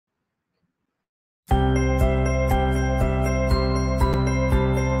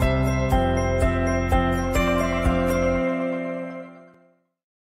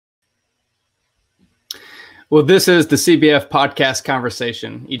Well, this is the CBF Podcast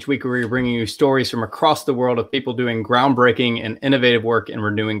Conversation. Each week, we're bringing you stories from across the world of people doing groundbreaking and innovative work in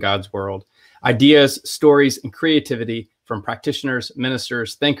renewing God's world. Ideas, stories, and creativity from practitioners,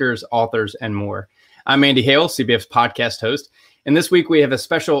 ministers, thinkers, authors, and more. I'm Andy Hale, CBF's podcast host. And this week, we have a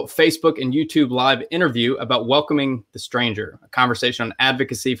special Facebook and YouTube live interview about welcoming the stranger, a conversation on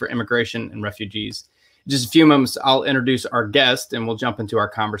advocacy for immigration and refugees. In just a few moments, I'll introduce our guest and we'll jump into our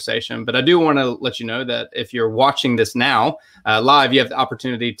conversation. But I do want to let you know that if you're watching this now live, you have the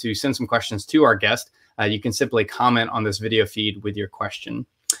opportunity to send some questions to our guest. You can simply comment on this video feed with your question.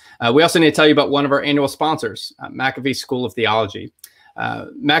 We also need to tell you about one of our annual sponsors, McAfee School of Theology.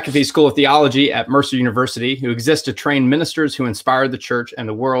 McAfee School of Theology at Mercer University, who exists to train ministers who inspire the church and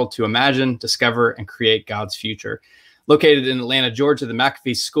the world to imagine, discover, and create God's future. Located in Atlanta, Georgia, the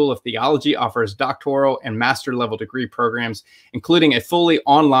McAfee School of Theology offers doctoral and master level degree programs, including a fully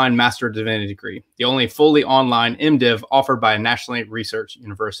online Master of Divinity degree, the only fully online MDiv offered by a nationally researched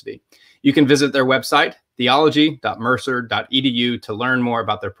university. You can visit their website, theology.mercer.edu, to learn more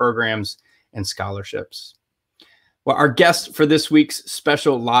about their programs and scholarships. Well, our guest for this week's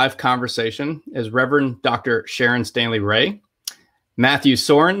special live conversation is Reverend Dr. Sharon Stanley Ray, Matthew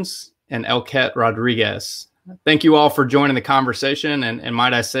Sorens, and Elket Rodriguez. Thank you all for joining the conversation, and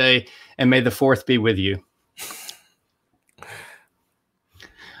might I say, and may the fourth be with you.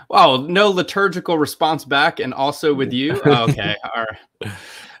 Wow, no liturgical response back, and also with you? Okay, all right.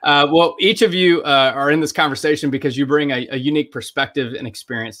 Well, each of you are in this conversation because you bring a unique perspective and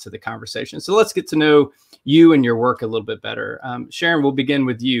experience to the conversation. So let's get to know you and your work a little bit better. Sharon, we'll begin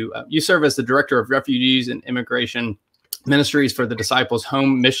with you. You serve as the Director of Refugees and Immigration Ministries for the Disciples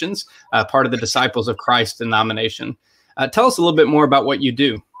Home Missions, part of the Disciples of Christ denomination. Tell us a little bit more about what you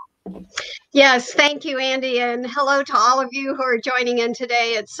do. Yes, thank you, Andy, and hello to all of you who are joining in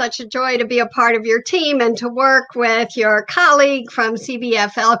today. It's such a joy to be a part of your team and to work with your colleague from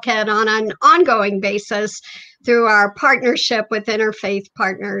CBF Elket on an ongoing basis through our partnership with Interfaith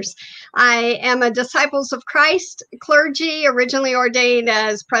Partners. I am a Disciples of Christ clergy, originally ordained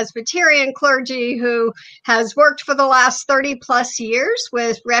as Presbyterian clergy, who has worked for the last 30 plus years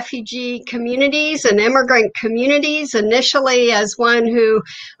with refugee communities and immigrant communities, initially as one who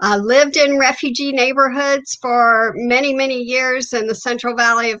lived in refugee neighborhoods for many, many years in the Central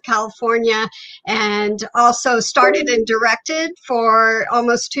Valley of California, and also started and directed for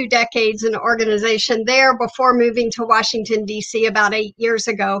almost 2 decades an organization there before moving to Washington, D.C. about 8 years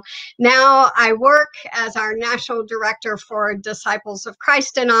ago. Now I work as our National Director for Disciples of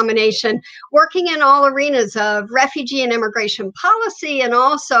Christ denomination, working in all arenas of refugee and immigration policy, and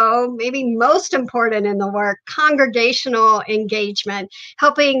also, maybe most important in the work, congregational engagement,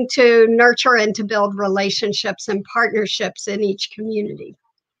 helping to nurture and to build relationships and partnerships in each community.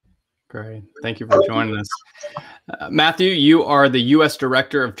 Great. Thank you for joining us. Matthew, you are the U.S.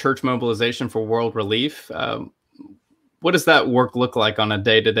 Director of Church Mobilization for World Relief. What does that work look like on a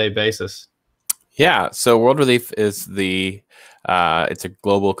day-to-day basis? Yeah, so World Relief is it's a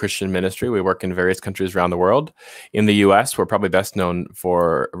global Christian ministry. We work in various countries around the world. In the U.S., we're probably best known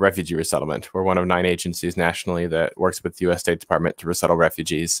for refugee resettlement. We're one of 9 agencies nationally that works with the U.S. State Department to resettle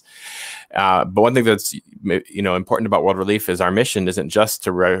refugees. But one thing that's important about World Relief is our mission isn't just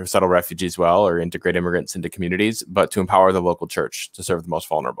to resettle refugees well or integrate immigrants into communities, but to empower the local church to serve the most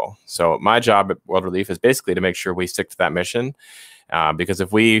vulnerable. So my job at World Relief is basically to make sure we stick to that mission. Because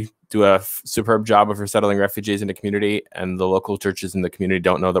if we do a superb job of resettling refugees in the community and the local churches in the community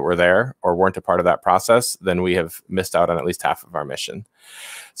don't know that we're there or weren't a part of that process, then we have missed out on at least half of our mission.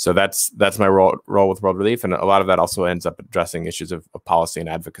 So that's my role with World Relief. And a lot of that also ends up addressing issues of policy and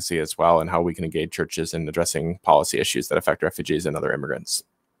advocacy as well, and how we can engage churches in addressing policy issues that affect refugees and other immigrants.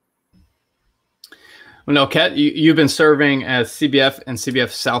 Well, Elket, you've been serving as CBF and CBF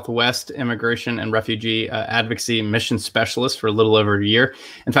Southwest Immigration and Refugee Advocacy Mission Specialist for a little over a year.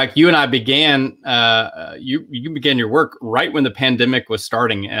 In fact, you and I began, you began your work right when the pandemic was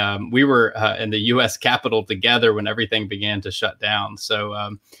starting. We were in the U.S. Capitol together when everything began to shut down.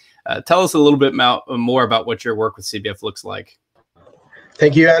 So tell us a little bit more about what your work with CBF looks like.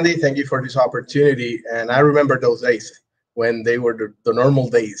 Thank you, Andy. Thank you for this opportunity. And I remember those days when they were the normal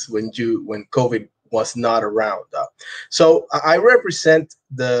days when COVID was not around. So I represent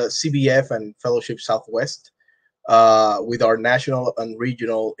the CBF and Fellowship Southwest with our national and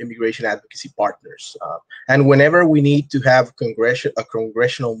regional immigration advocacy partners. And whenever we need to have a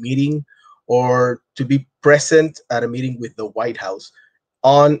congressional meeting or to be present at a meeting with the White House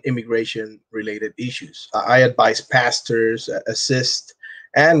on immigration-related issues, I advise pastors, assist,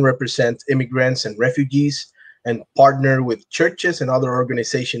 and represent immigrants and refugees, and partner with churches and other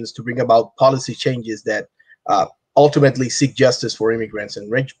organizations to bring about policy changes that ultimately seek justice for immigrants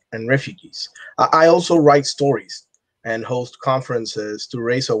and refugees. I also write stories and host conferences to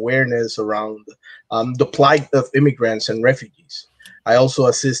raise awareness around the plight of immigrants and refugees. I also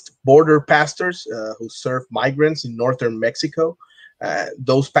assist border pastors who serve migrants in northern Mexico,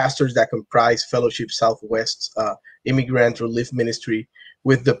 those pastors that comprise Fellowship Southwest's Immigrant Relief Ministry,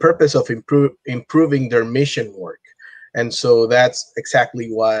 with the purpose of improving their mission work. And so that's exactly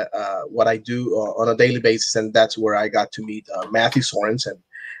what I do on a daily basis, and that's where I got to meet Matthew Sorens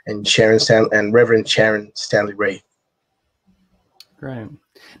and Reverend Sharon Stanley Ray. Great.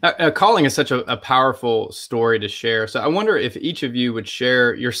 Now, calling is such a powerful story to share. So I wonder if each of you would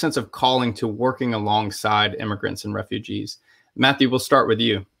share your sense of calling to working alongside immigrants and refugees. Matthew, we'll start with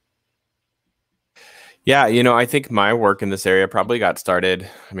you. Yeah, I think my work in this area probably got started.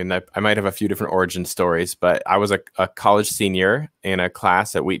 I mean, I might have a few different origin stories, but I was a college senior in a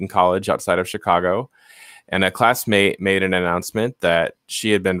class at Wheaton College outside of Chicago. And a classmate made an announcement that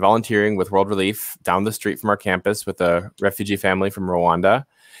she had been volunteering with World Relief down the street from our campus with a refugee family from Rwanda,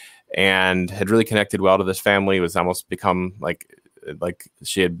 and had really connected well to this family. It was almost become like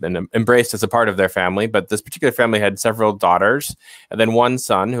she had been embraced as a part of their family. But this particular family had several daughters and then one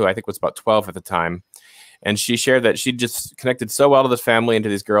son who I think was about 12 at the time. And she shared that she just connected so well to this family and to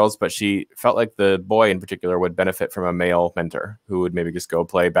these girls, but she felt like the boy in particular would benefit from a male mentor who would maybe just go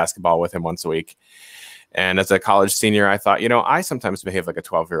play basketball with him once a week. And as a college senior, I thought, I sometimes behave like a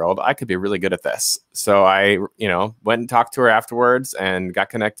 12-year-old. I could be really good at this. So I, went and talked to her afterwards and got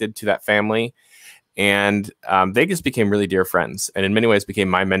connected to that family. And they just became really dear friends, and in many ways became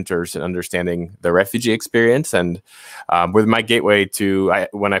my mentors in understanding the refugee experience. And with my gateway to,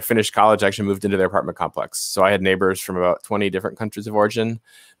 when I finished college, I actually moved into their apartment complex. So I had neighbors from about 20 different countries of origin,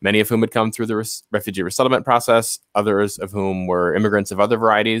 many of whom had come through the refugee resettlement process, others of whom were immigrants of other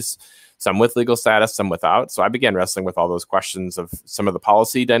varieties, some with legal status, some without. So I began wrestling with all those questions of some of the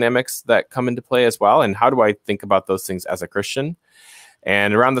policy dynamics that come into play as well. And how do I think about those things as a Christian?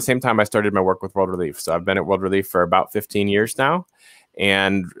 And around the same time, I started my work with World Relief. So I've been at World Relief for about 15 years now.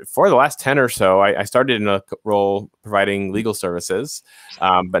 And for the last 10 or so, I started in a role providing legal services.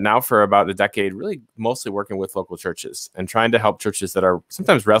 But now for about a decade, really mostly working with local churches and trying to help churches that are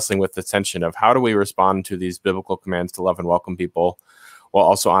sometimes wrestling with the tension of how do we respond to these biblical commands to love and welcome people while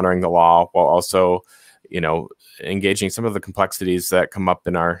also honoring the law, while also, engaging some of the complexities that come up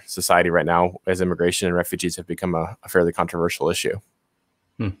in our society right now as immigration and refugees have become a fairly controversial issue.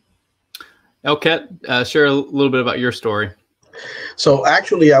 Elket, share a little bit about your story. So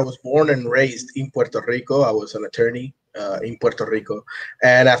actually, I was born and raised in Puerto Rico. I was an attorney in Puerto Rico.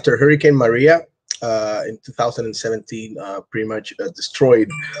 And after Hurricane Maria in 2017, pretty much destroyed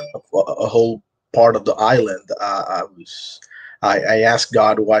a whole part of the island, I asked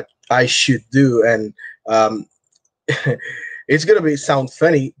God what I should do. And it's going to sound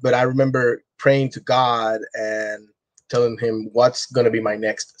funny, but I remember praying to God and telling him what's going to be my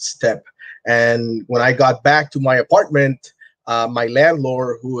next step. And when I got back to my apartment, my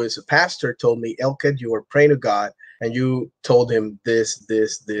landlord, who is a pastor, told me, Elkid, you were praying to God and you told him this,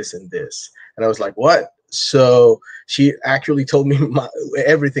 this, this, and this. And I was like, what? So she actually told me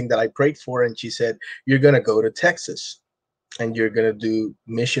everything that I prayed for. And she said, you're going to go to Texas and you're going to do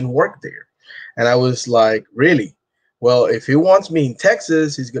mission work there. And I was like, really? Well, if he wants me in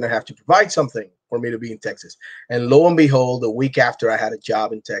Texas, he's going to have to provide something for me to be in Texas. And lo and behold, a week after I had a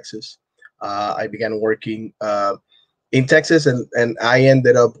job in Texas, I began working in Texas, and I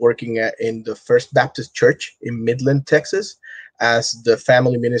ended up working in the First Baptist Church in Midland, Texas, as the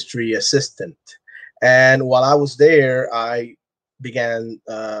family ministry assistant. And while I was there, I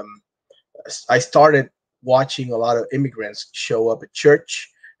started watching a lot of immigrants show up at church.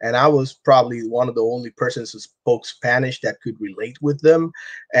 And I was probably one of the only persons who spoke Spanish that could relate with them.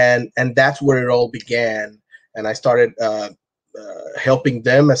 And that's where it all began. And I started helping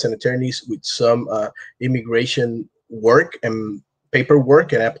them as an attorney with some immigration work and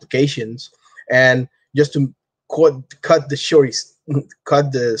paperwork and applications. And just to cut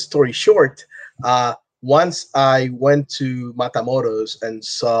the story short, once I went to Matamoros and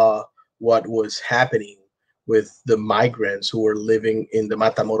saw what was happening with the migrants who were living in the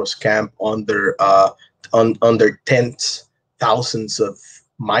Matamoros camp under tents, thousands of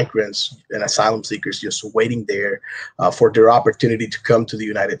migrants and asylum seekers just waiting there for their opportunity to come to the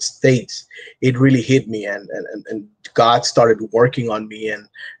United States. It really hit me, and God started working on me, and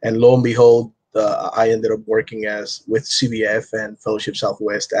lo and behold, I ended up working with CBF and Fellowship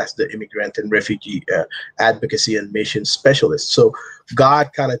Southwest as the immigrant and refugee advocacy and mission specialist. So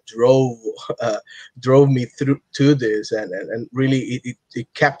God kind of drove me through to this, and really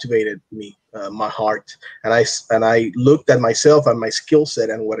it captivated me my heart, and I looked at myself and my skill set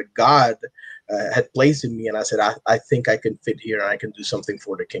and what God had placed in me, and I said, I think I can fit here and I can do something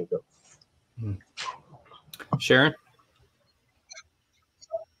for the kingdom. Sharon?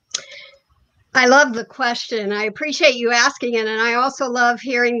 I love the question. I appreciate you asking it. And I also love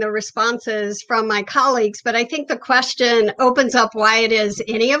hearing the responses from my colleagues. But I think the question opens up why it is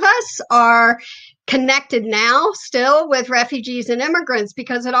any of us are connected now still with refugees and immigrants,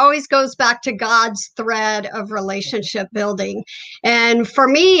 because it always goes back to God's thread of relationship building. And for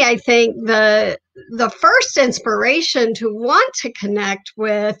me, I think the first inspiration to want to connect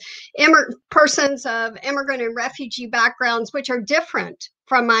with persons of immigrant and refugee backgrounds, which are different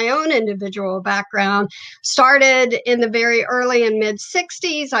from my own individual background, started in the very early and mid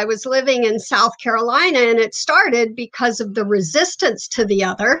 60s. I was living in South Carolina, and it started because of the resistance to the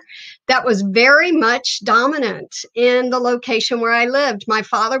other that was very much dominant in the location where I lived. My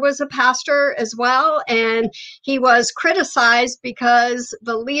father was a pastor as well, and he was criticized because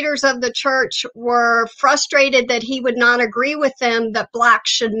the leaders of the church were frustrated that he would not agree with them that Blacks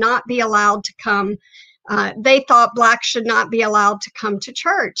should not be allowed to come. They thought Blacks should not be allowed to come to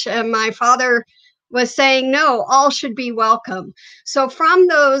church. And my father was saying, no, all should be welcome. So from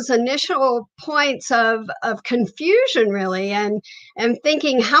those initial points of confusion, really, and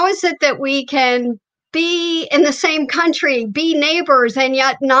thinking, how is it that we can be in the same country, be neighbors, and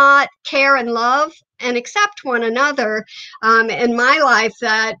yet not care and love and accept one another? In my life,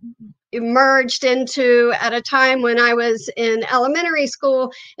 that emerged into at a time when I was in elementary school,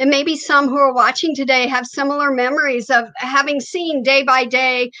 and maybe some who are watching today have similar memories of having seen day by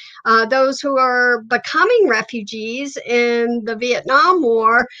day those who are becoming refugees in the Vietnam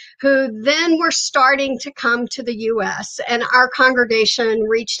War, who then were starting to come to the U.S. And our congregation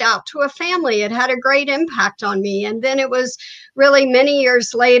reached out to a family. It had a great impact on me. And then it was really many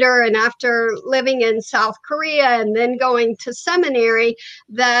years later, and after living in South Korea and then going to seminary,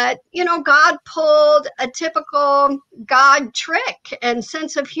 that, you know, God pulled a typical God trick and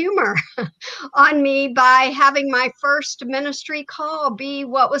sense of humor on me by having my first ministry call be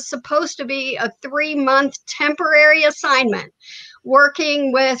what was supposed to be a 3-month temporary assignment,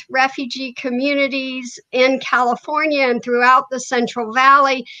 working with refugee communities in California and throughout the Central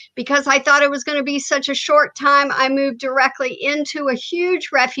Valley. Because I thought it was going to be such a short time, I moved directly into a huge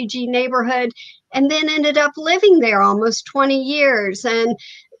refugee neighborhood and then ended up living there almost 20 years. And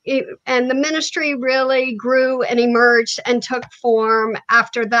the ministry really grew and emerged and took form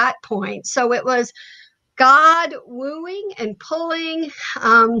after that point. So it was God wooing and pulling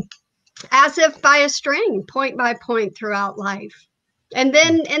as if by a string, point by point throughout life. And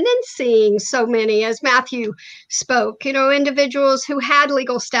then seeing so many, as Matthew spoke, you know, individuals who had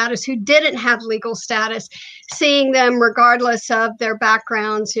legal status, who didn't have legal status, seeing them regardless of their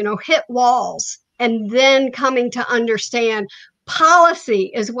backgrounds, you know, hit walls, and then coming to understand policy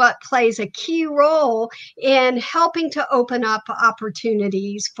is what plays a key role in helping to open up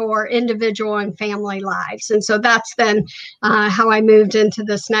opportunities for individual and family lives. And so that's then how I moved into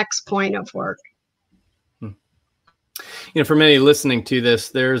this next point of work. You know, for many listening to this,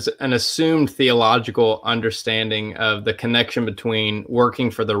 there's an assumed theological understanding of the connection between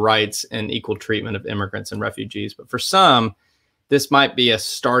working for the rights and equal treatment of immigrants and refugees. But for some, this might be a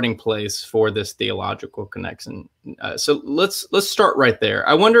starting place for this theological connection. So let's start right there.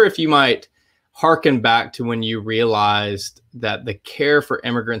 I wonder if you might hearken back to when you realized that the care for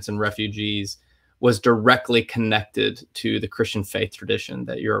immigrants and refugees was directly connected to the Christian faith tradition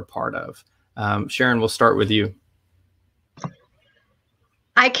that you're a part of. Sharon, we'll start with you.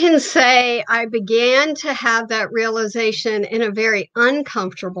 I can say I began to have that realization in a very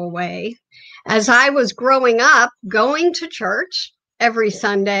uncomfortable way as I was growing up, going to church every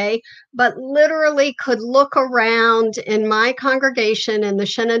Sunday, but literally could look around in my congregation in the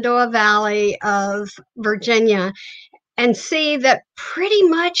Shenandoah Valley of Virginia and see that pretty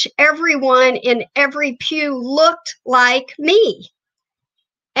much everyone in every pew looked like me.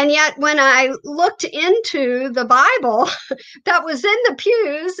 And yet when I looked into the Bible that was in the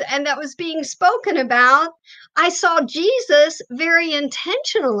pews and that was being spoken about, I saw Jesus very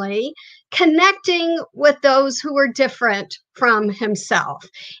intentionally connecting with those who were different from himself,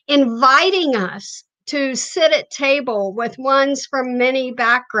 inviting us to sit at table with ones from many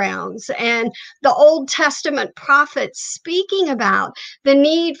backgrounds, and the Old Testament prophets speaking about the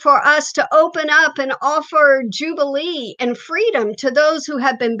need for us to open up and offer jubilee and freedom to those who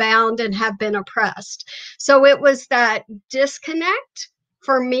have been bound and have been oppressed. So it was that disconnect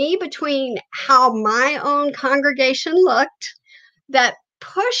for me between how my own congregation looked that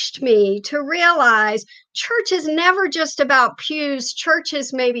pushed me to realize church is never just about pews. Church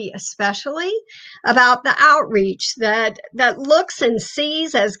is maybe especially about the outreach that looks and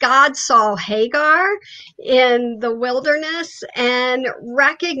sees as God saw Hagar in the wilderness and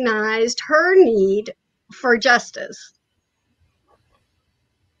recognized her need for justice.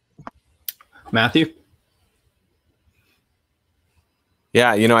 Matthew?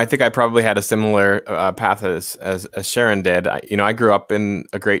 Yeah, I think I probably had a similar path as Sharon did. I grew up in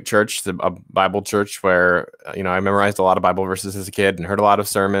a great church, a Bible church, where I memorized a lot of Bible verses as a kid and heard a lot of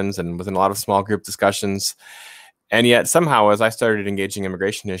sermons and was in a lot of small group discussions. And yet somehow, as I started engaging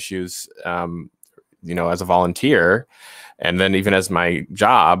immigration issues, as a volunteer, and then even as my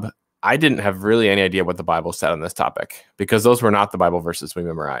job, I didn't have really any idea what the Bible said on this topic, because those were not the Bible verses we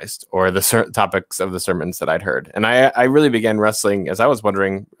memorized or the topics of the sermons that I'd heard. And I really began wrestling as I was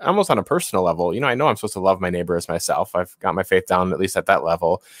wondering, almost on a personal level, I know I'm supposed to love my neighbor as myself. I've got my faith down, at least at that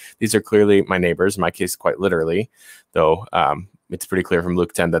level. These are clearly my neighbors, in my case, quite literally, though it's pretty clear from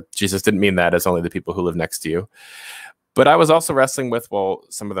Luke 10 that Jesus didn't mean that as only the people who live next to you. But I was also wrestling with, well,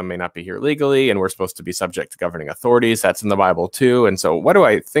 some of them may not be here legally, and we're supposed to be subject to governing authorities. That's in the Bible too. And so what do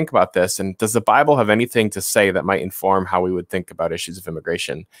I think about this? And does the Bible have anything to say that might inform how we would think about issues of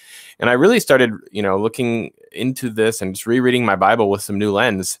immigration? And I really started, looking into this and just rereading my Bible with some new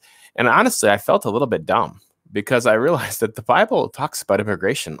lens. And honestly, I felt a little bit dumb, because I realized that the Bible talks about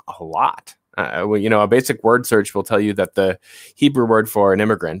immigration a lot. A basic word search will tell you that the Hebrew word for an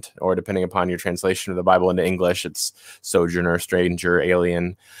immigrant, or depending upon your translation of the Bible into English, it's sojourner, stranger,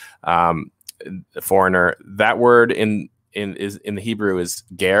 alien, foreigner. That word in the Hebrew is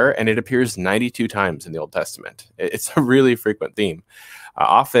ger, and it appears 92 times in the Old Testament. It's a really frequent theme.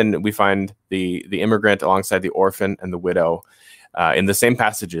 Often we find the immigrant alongside the orphan and the widow in the same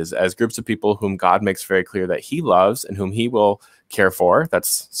passages as groups of people whom God makes very clear that he loves and whom he will care for.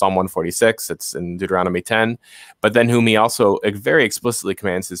 That's Psalm 146. It's in Deuteronomy 10. But then whom he also very explicitly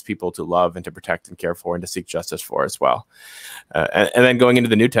commands his people to love and to protect and care for and to seek justice for as well. And then going into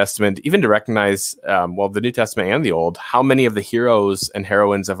the New Testament, even to recognize, the New Testament and the Old, how many of the heroes and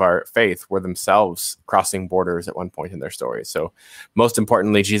heroines of our faith were themselves crossing borders at one point in their story. So most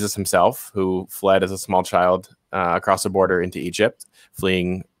importantly, Jesus himself, who fled as a small child across a border into Egypt,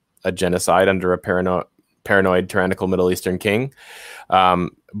 fleeing a genocide under a paranoid, tyrannical Middle Eastern king.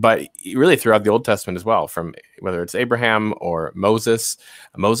 But really throughout the Old Testament as well, from whether it's Abraham or Moses.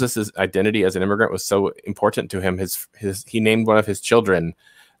 Moses' identity as an immigrant was so important to him. He named one of his children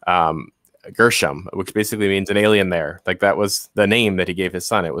Gershom, which basically means an alien there. Like, that was the name that he gave his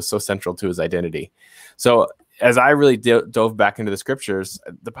son. It was so central to his identity. So as I really dove back into the scriptures,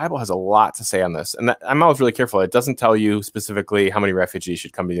 the Bible has a lot to say on this. And I'm always really careful. It doesn't tell you specifically how many refugees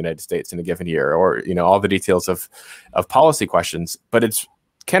should come to the United States in a given year, or, all the details of policy questions, but it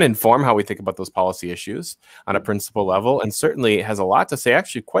can inform how we think about those policy issues on a principle level. And certainly has a lot to say,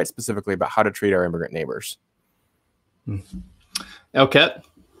 actually quite specifically, about how to treat our immigrant neighbors. Elket?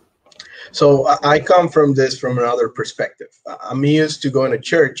 So I come from another perspective. I'm used to going to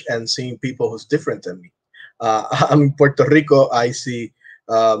church and seeing people who's different than me. I'm in Puerto Rico. I see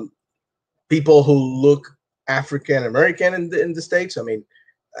people who look African American in the States. I mean,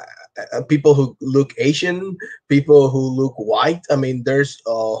 people who look Asian, people who look white. I mean, there's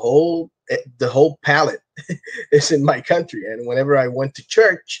the whole palette is in my country. And whenever I went to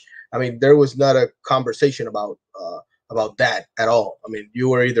church, I mean, there was not a conversation about that at all. I mean, you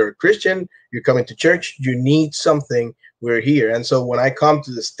were either a Christian, you're coming to church, you need something, we're here. And so when I come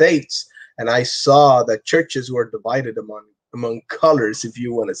to the States, and I saw that churches were divided among colors, if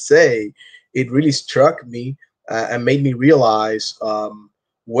you want to say, it really struck me and made me realize,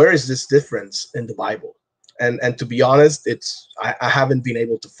 where is this difference in the Bible? And to be honest, I haven't been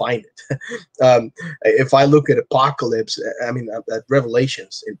able to find it. If I look at Apocalypse, I mean at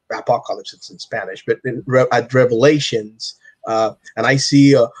Revelations, Apocalypse it's in Spanish, but at Revelations, and I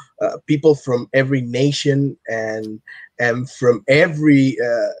see people from every nation and from every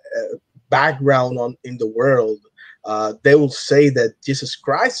background in the world, they will say that Jesus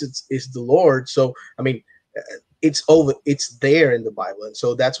Christ is the Lord. So I mean, it's there in the Bible, and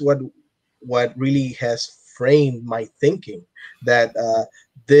so that's what really has framed my thinking, that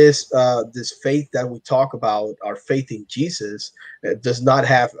this faith that we talk about, our faith in Jesus, does not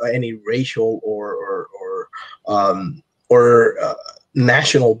have any racial or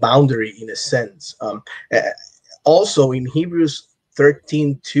national boundary in a sense. Also in Hebrews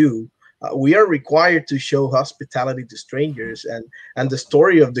 13:2, we are required to show hospitality to strangers, and the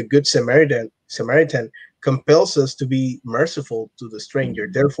story of the Good Samaritan compels us to be merciful to the stranger.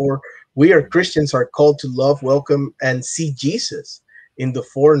 Therefore, we are Christians are called to love, welcome, and see Jesus in the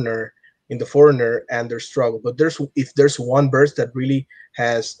foreigner and their struggle. But if there's one verse that really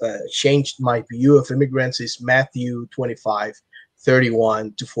has changed my view of immigrants, is Matthew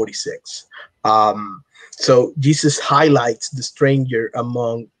 25:31-46. So Jesus highlights the stranger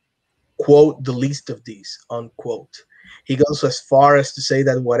among, quote, the least of these, unquote. He goes as far as to say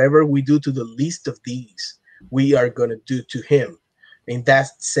that whatever we do to the least of these, we are going to do to him. In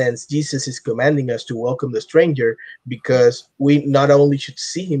that sense, Jesus is commanding us to welcome the stranger, because we not only should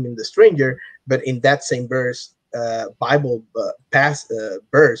see him in the stranger, but in that same verse, Bible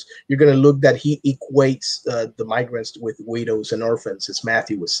verse, you're going to look that he equates the migrants with widows and orphans, as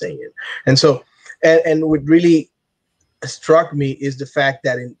Matthew was saying. And so, and what really struck me is the fact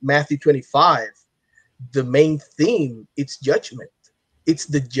that in Matthew 25, the main theme, it's judgment. It's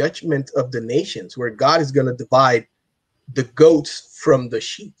the judgment of the nations, where God is going to divide the goats from the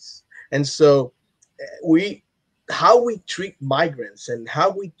sheep. And so how we treat migrants and how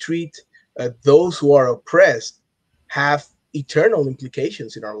we treat those who are oppressed have eternal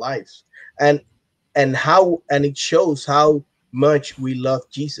implications in our lives, and it shows how much we love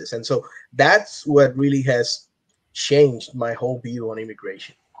Jesus. And so that's what really has changed my whole view on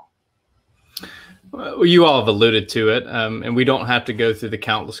immigration. Well, you all have alluded to it, and we don't have to go through the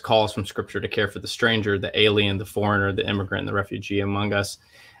countless calls from Scripture to care for the stranger, the alien, the foreigner, the immigrant, the refugee among us.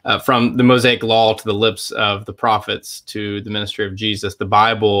 From the Mosaic Law to the lips of the prophets to the ministry of Jesus, the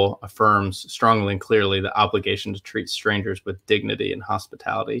Bible affirms strongly and clearly the obligation to treat strangers with dignity and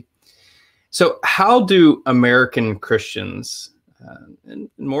hospitality. So how do American Christians, and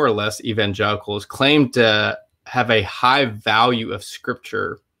more or less evangelicals, claim to have a high value of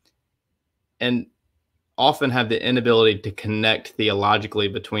Scripture and often have the inability to connect theologically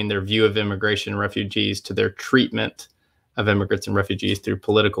between their view of immigration and refugees to their treatment of immigrants and refugees through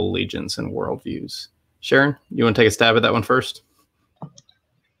political allegiance and worldviews? Sharon, you want to take a stab at that one first?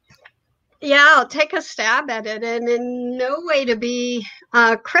 Yeah, I'll take a stab at it, and in no way to be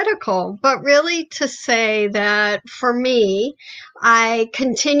critical, but really to say that for me, I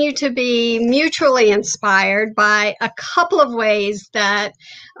continue to be mutually inspired by a couple of ways that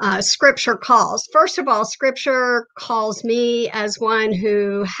Scripture calls. First of all, Scripture calls me, as one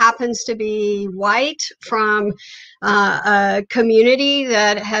who happens to be white from a community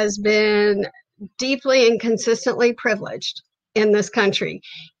that has been deeply and consistently privileged in this country.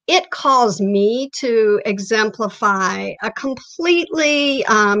 It calls me to exemplify a completely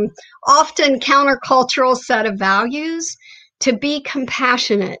often countercultural set of values, to be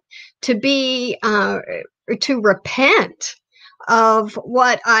compassionate, to repent of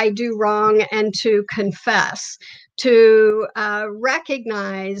what I do wrong and to confess, to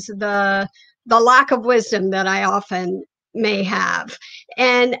recognize the lack of wisdom that I often may have.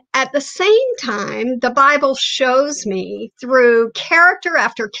 And at the same time, the Bible shows me through character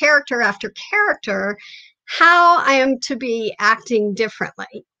after character after character how I am to be acting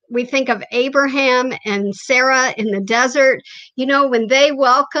differently. We think of Abraham and Sarah in the desert. You know, when they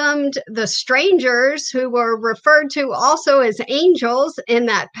welcomed the strangers, who were referred to also as angels in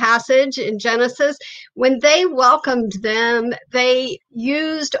that passage in Genesis, when they welcomed them, they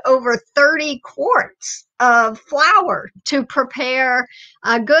used over 30 quarts of flour to prepare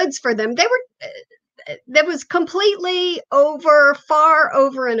goods for them. That was completely far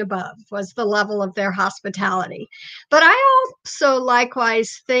over and above was the level of their hospitality. But I also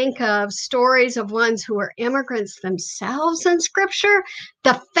likewise think of stories of ones who are immigrants themselves in Scripture,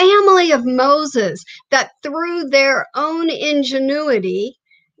 the family of Moses, that through their own ingenuity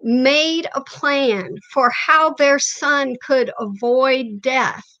made a plan for how their son could avoid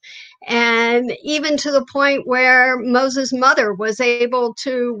death. And even to the point where Moses' mother was able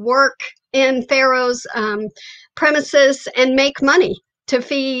to work in Pharaoh's premises and make money to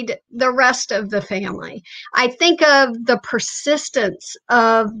feed the rest of the family. I think of the persistence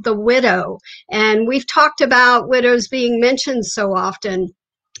of the widow, and we've talked about widows being mentioned so often,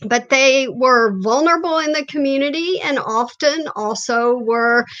 but they were vulnerable in the community and often also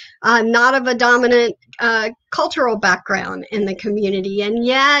were not of a dominant cultural background in the community. And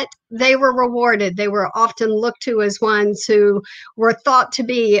yet they were rewarded. They were often looked to as ones who were thought to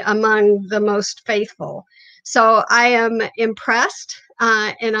be among the most faithful. So I am impressed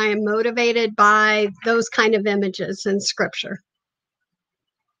and I am motivated by those kind of images in Scripture.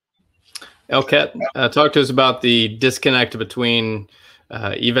 Elket, talk to us about the disconnect between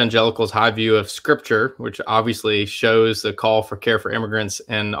evangelicals' high view of Scripture, which obviously shows the call for care for immigrants,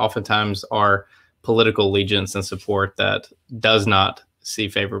 and oftentimes our political allegiance and support that does not see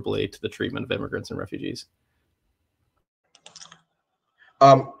favorably to the treatment of immigrants and refugees.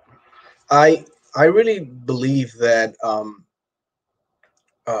 I really believe that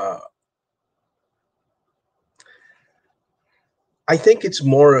I think it's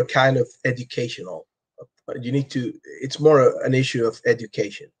more a kind of educational. It's more an issue of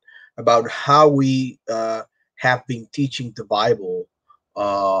education about how we have been teaching the Bible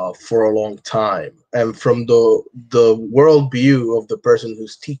for a long time, and from the worldview of the person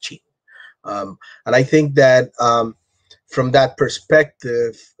who's teaching. And I think that from that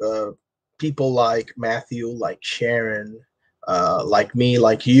perspective, people like Matthew, like Sharon, like me,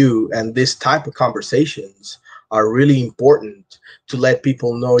 like you, and this type of conversations are really important to let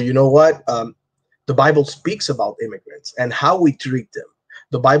people know, you know what, the Bible speaks about immigrants and how we treat them.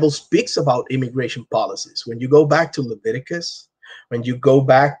 The Bible speaks about immigration policies. When you go back to Leviticus, when you go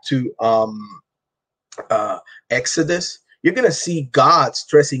back to Exodus, you're going to see God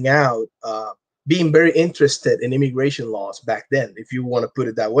stressing out, being very interested in immigration laws back then, if you want to put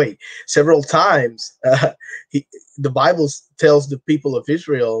it that way. Several times, the Bible tells the people of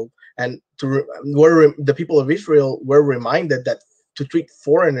Israel, and the people of Israel were reminded that to treat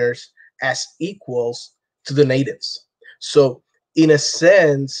foreigners as equals to the natives. So in a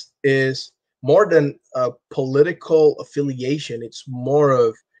sense, is more than a political affiliation. It's more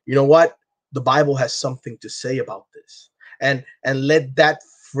of, you know what, the Bible has something to say about this, and let that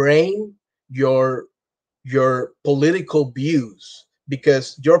frame your political views,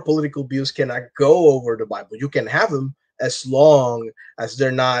 because your political views cannot go over the Bible. You can have them as long as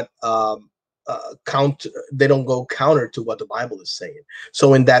they're not they don't go counter to what the Bible is saying.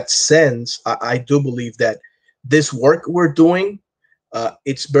 So in that sense, I do believe that this work we're doing,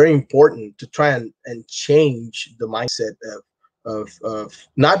 it's very important to try and change the mindset of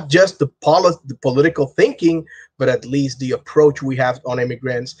not just the political thinking, but at least the approach we have on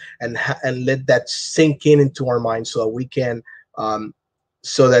immigrants, and let that sink into our minds, so we can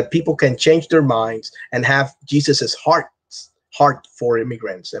so that people can change their minds and have Jesus's heart for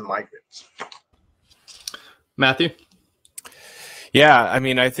immigrants and migrants. Matthew? Yeah, I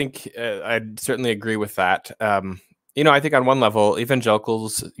mean, I think I'd certainly agree with that. I think on one level,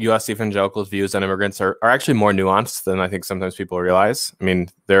 U.S. evangelicals' views on immigrants are actually more nuanced than I think sometimes people realize. I mean,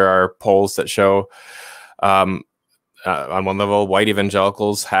 there are polls that show on one level, white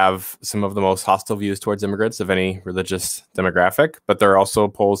evangelicals have some of the most hostile views towards immigrants of any religious demographic, but there are also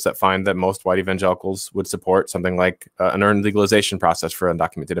polls that find that most white evangelicals would support something like an earned legalization process for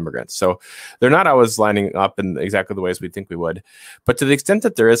undocumented immigrants. So they're not always lining up in exactly the ways we think we would. But to the extent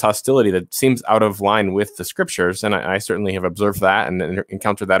that there is hostility that seems out of line with the scriptures, and I certainly have observed that and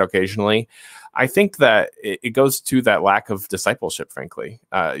encountered that occasionally, I think that it goes to that lack of discipleship, frankly.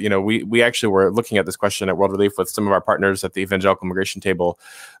 We actually were looking at this question at World Relief with some of our partners at the Evangelical Immigration Table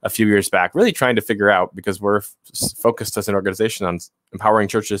a few years back, really trying to figure out, because we're focused as an organization on empowering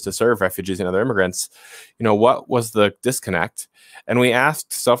churches to serve refugees and other immigrants, what was the disconnect? And we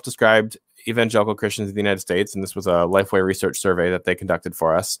asked self-described evangelical Christians in the United States, and this was a Lifeway research survey that they conducted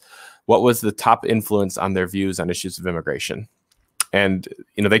for us, what was the top influence on their views on issues of immigration? And,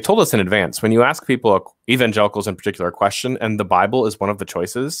 they told us in advance, when you ask people, evangelicals in particular, a question, and the Bible is one of the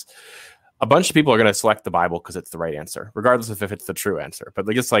choices, a bunch of people are going to select the Bible because it's the right answer, regardless of if it's the true answer. But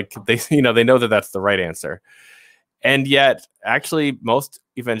it's like they know that that's the right answer. And yet, actually, most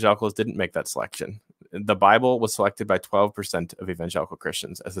evangelicals didn't make that selection. The Bible was selected by 12% of evangelical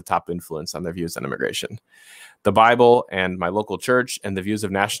Christians as the top influence on their views on immigration. The Bible and my local church and the views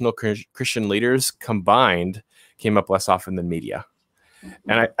of national Christian leaders combined came up less often than media.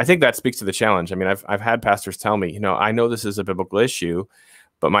 And I think that speaks to the challenge. I mean, I've had pastors tell me, I know this is a biblical issue,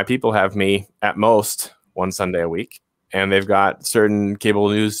 but my people have me at most one Sunday a week, and they've got certain cable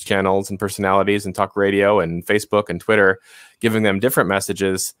news channels and personalities and talk radio and Facebook and Twitter giving them different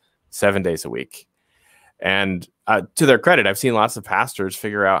messages 7 days a week. And to their credit, I've seen lots of pastors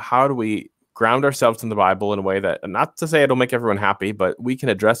figure out, how do we ground ourselves in the Bible in a way that, not to say it'll make everyone happy, but we can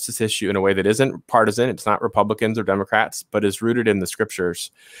address this issue in a way that isn't partisan. It's not Republicans or Democrats, but is rooted in the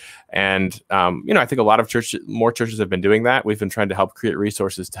scriptures. And, I think a lot of more churches have been doing that. We've been trying to help create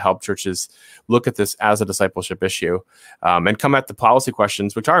resources to help churches look at this as a discipleship issue, and come at the policy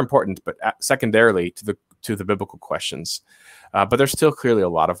questions, which are important, but secondarily to the biblical questions. But there's still clearly a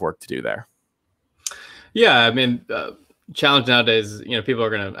lot of work to do there. Yeah, I mean, challenge nowadays, people are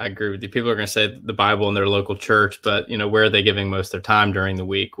going to, I agree with you, people are going to say the Bible in their local church, but, where are they giving most of their time during the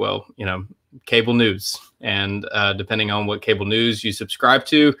week? Well, cable news. And depending on what cable news you subscribe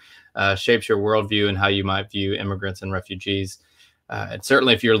to, shapes your worldview and how you might view immigrants and refugees. And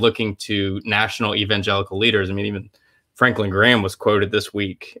certainly if you're looking to national evangelical leaders, I mean, even Franklin Graham was quoted this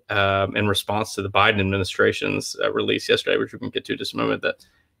week in response to the Biden administration's release yesterday, which we can get to in just a moment, that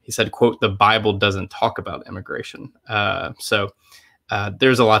he said, quote, "The Bible doesn't talk about immigration." So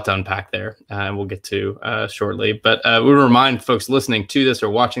There's a lot to unpack there, and we'll get to shortly. But we remind folks listening to this or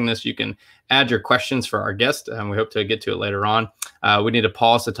watching this, you can add your questions for our guest, and we hope to get to it later on. We need to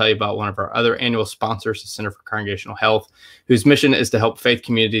pause to tell you about one of our other annual sponsors, the Center for Congregational Health, whose mission is to help faith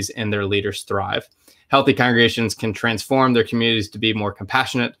communities and their leaders thrive. Healthy congregations can transform their communities to be more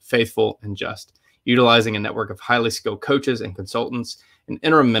compassionate, faithful, and just. Utilizing a network of highly skilled coaches and consultants and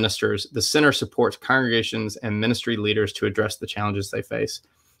interim ministers, the center supports congregations and ministry leaders to address the challenges they face.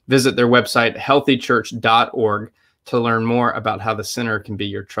 Visit their website, healthychurch.org, to learn more about how the center can be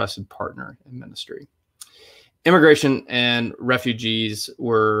your trusted partner in ministry. Immigration and refugees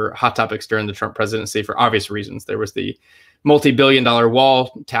were hot topics during the Trump presidency for obvious reasons. There was the multi-billion-dollar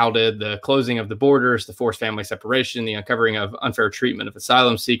wall touted, the closing of the borders, the forced family separation, the uncovering of unfair treatment of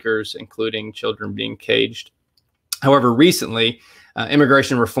asylum seekers, including children being caged. However, recently,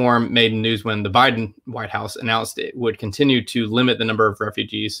 immigration reform made news when the Biden White House announced it would continue to limit the number of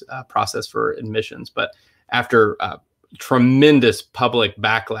refugees processed for admissions. But after tremendous public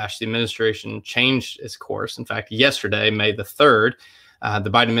backlash, the administration changed its course. In fact, yesterday, May the 3rd,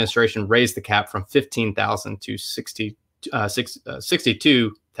 the Biden administration raised the cap from 15,000 to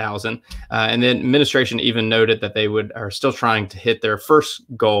 62,000. And the administration even noted that they are still trying to hit their first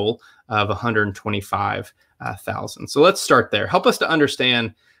goal of 125,000. So let's start there. Help us to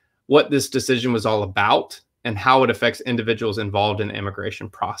understand what this decision was all about and how it affects individuals involved in the immigration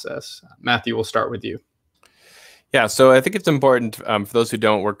process. Matthew, we'll start with you. Yeah, so I think it's important for those who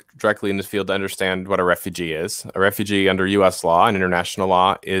don't work directly in this field to understand what a refugee is. A refugee under U.S. law and international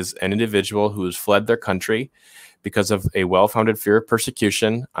law is an individual who has fled their country because of a well-founded fear of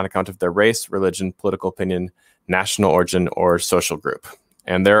persecution on account of their race, religion, political opinion, national origin, or social group.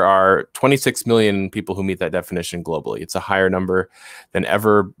 And there are 26 million people who meet that definition globally. It's a higher number than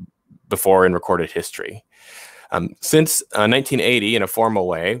ever before in recorded history. Since 1980, in a formal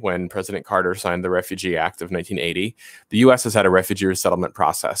way, when President Carter signed the Refugee Act of 1980, the U.S. has had a refugee resettlement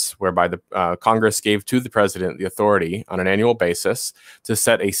process whereby the Congress gave to the president the authority on an annual basis to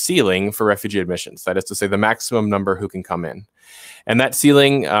set a ceiling for refugee admissions. That is to say, the maximum number who can come in. And that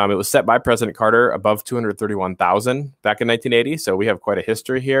ceiling, it was set by President Carter above 231,000 back in 1980. So we have quite a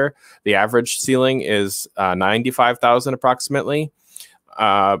history here. The average ceiling is 95,000 approximately.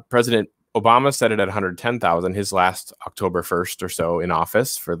 President Obama set it at 110,000 his last October 1st or so in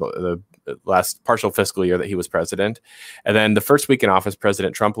office for the last partial fiscal year that he was president. And then the first week in office,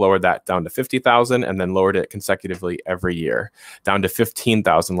 President Trump lowered that down to 50,000 and then lowered it consecutively every year, down to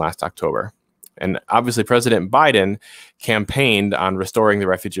 15,000 last October. And obviously, President Biden campaigned on restoring the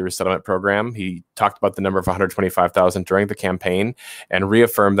refugee resettlement program. He talked about the number of 125,000 during the campaign and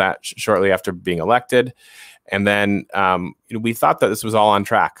reaffirmed that shortly after being elected. And then we thought that this was all on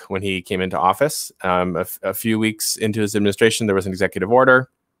track when he came into office. A few weeks into his administration, there was an executive order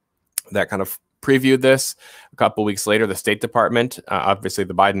that kind of previewed this. A couple of weeks later, the State Department, obviously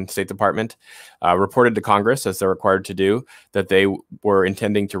the Biden State Department, reported to Congress, as they're required to do, that they were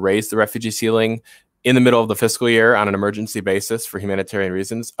intending to raise the refugee ceiling in the middle of the fiscal year on an emergency basis for humanitarian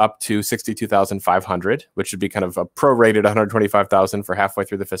reasons up to 62,500, which would be kind of a prorated 125,000 for halfway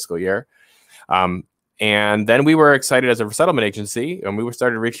through the fiscal year. And then we were excited as a resettlement agency, and we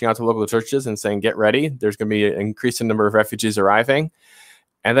started reaching out to local churches and saying, get ready. There's going to be an increasing number of refugees arriving.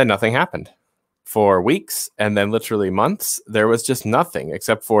 And then nothing happened. For weeks and then literally months, there was just nothing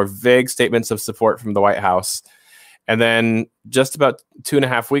except for vague statements of support from the White House. And then just about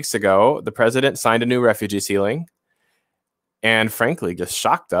 2.5 weeks ago, the president signed a new refugee ceiling and frankly just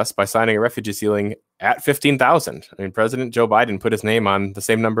shocked us by signing a refugee ceiling at 15,000. I mean, President Joe Biden put his name on the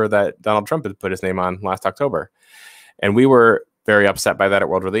same number that Donald Trump had put his name on last October. And we were very upset by that at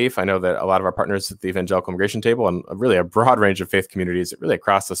World Relief. I know that a lot of our partners at the Evangelical Immigration Table and really a broad range of faith communities, really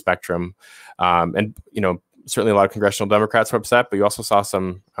across the spectrum, and certainly a lot of congressional Democrats were upset, but you also saw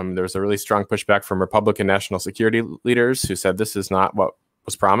some, there was a really strong pushback from Republican national security leaders who said this is not what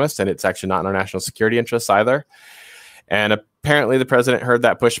was promised, and it's actually not in our national security interests either. And apparently the president heard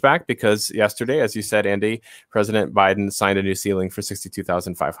that pushback because yesterday, as you said, Andy, President Biden signed a new ceiling for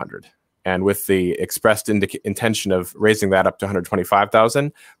 62,500. And with the expressed intention of raising that up to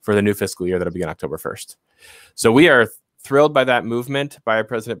 125,000 for the new fiscal year that'll begin October 1st. So we are thrilled by that movement by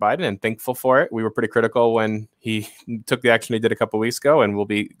President Biden and thankful for it. We were pretty critical when he took the action he did a couple of weeks ago, and we'll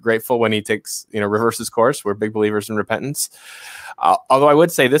be grateful when he takes, reverses course. We're big believers in repentance. Although I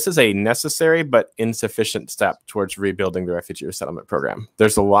would say this is a necessary but insufficient step towards rebuilding the refugee resettlement program.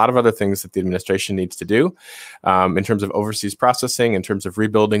 There's a lot of other things that the administration needs to do in terms of overseas processing, in terms of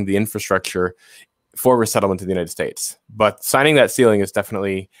rebuilding the infrastructure for resettlement in the United States. But signing that ceiling is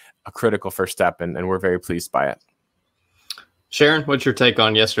definitely a critical first step, and we're very pleased by it. Sharon, what's your take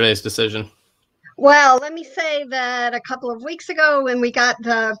on yesterday's decision? Well, let me say that a couple of weeks ago, when we got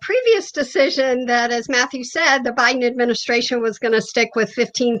the previous decision that, as Matthew said, the Biden administration was going to stick with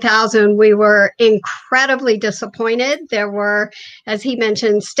 15,000, we were incredibly disappointed. There were, as he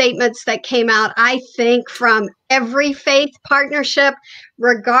mentioned, statements that came out, I think, from every faith partnership,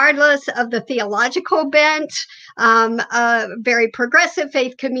 regardless of the theological bent, very progressive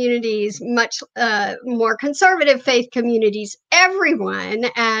faith communities, much more conservative faith communities, everyone,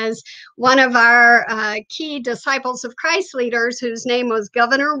 as one of our key Disciples of Christ leaders, whose name was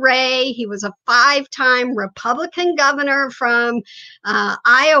Governor Ray. He was a 5-time Republican governor from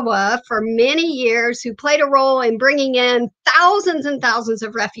Iowa for many years, who played a role in bringing in thousands and thousands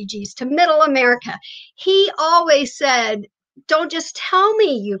of refugees to Middle America. He always said, don't just tell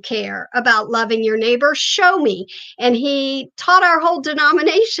me you care about loving your neighbor, show me. And he taught our whole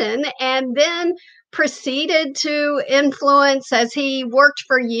denomination, and then proceeded to influence, as he worked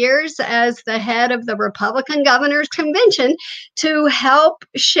for years as the head of the Republican Governors Convention, to help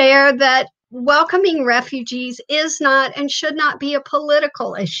share that welcoming refugees is not and should not be a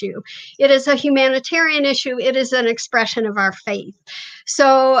political issue. It is a humanitarian issue. It is an expression of our faith.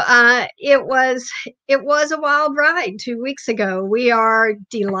 So it was a wild ride 2 weeks ago. We are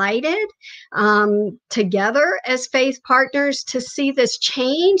delighted together as faith partners to see this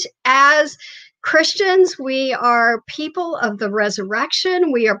change. As Christians, we are people of the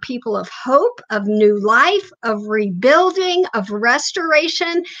resurrection. We are people of hope, of new life, of rebuilding, of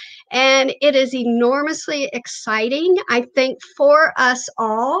restoration. And it is enormously exciting, I think, for us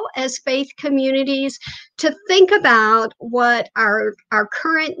all as faith communities to think about what our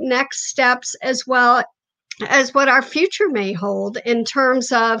current next steps, as well as what our future may hold in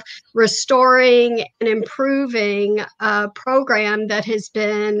terms of restoring and improving a program that has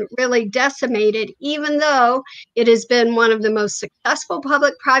been really decimated, even though it has been one of the most successful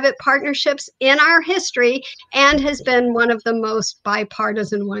public-private partnerships in our history and has been one of the most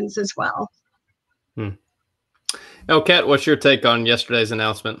bipartisan ones as well. Elket, what's your take on yesterday's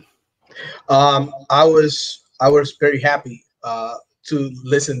announcement? I was very happy to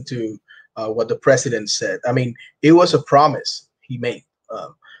listen to what the president said. I mean, it was a promise he made.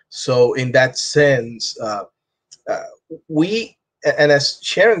 So in that sense, and as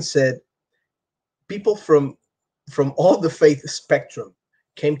Sharon said, people from all the faith spectrum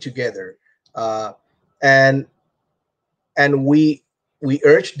came together, and we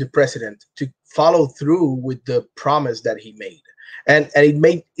urged the president to follow through with the promise that he made, and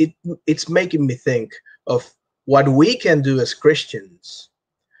it's making me think of what we can do as Christians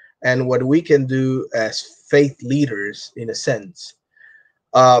and what we can do as faith leaders, in a sense,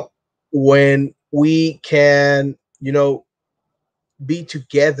 when we can, be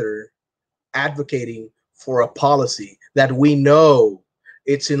together advocating for a policy that we know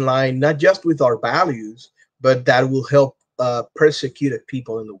it's in line not just with our values, but that will help persecuted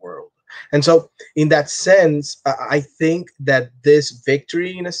people in the world. And so in that sense, I think that this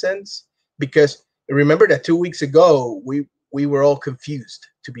victory, in a sense, because remember that 2 weeks ago, we were all confused,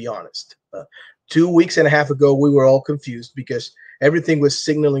 to be honest. 2 weeks and a half ago, we were all confused because everything was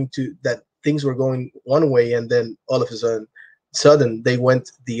signaling to that things were going one way, and then all of a sudden they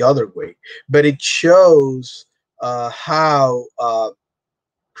went the other way. But it shows how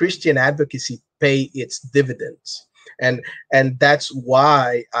Christian advocacy pay its dividends. And that's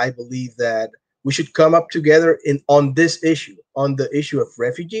why I believe that we should come up together on this issue, on the issue of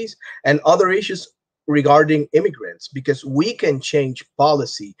refugees and other issues regarding immigrants, because we can change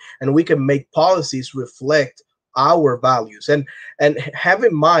policy and we can make policies reflect our values. And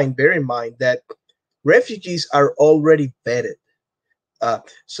bear in mind that refugees are already vetted.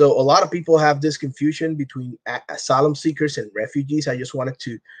 So a lot of people have this confusion between asylum seekers and refugees. I just wanted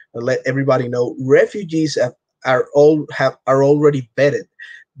to let everybody know refugees are already vetted.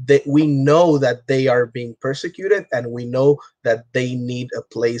 That we know that they are being persecuted, and we know that they need a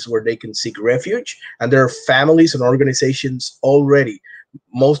place where they can seek refuge. And there are families and organizations already,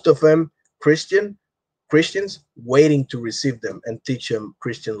 most of them Christians, waiting to receive them and teach them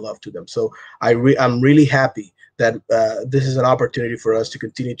Christian love to them. So I'm really happy that this is an opportunity for us to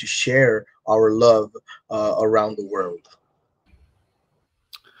continue to share our love around the world.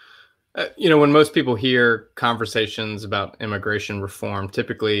 When most people hear conversations about immigration reform,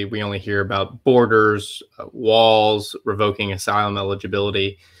 typically we only hear about borders, walls, revoking asylum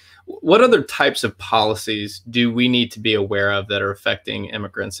eligibility. What other types of policies do we need to be aware of that are affecting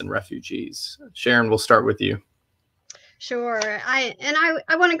immigrants and refugees? Sharon, we'll start with you. Sure. I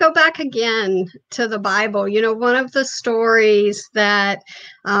want to go back again to the Bible. You know, one of the stories that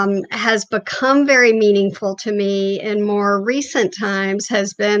has become very meaningful to me in more recent times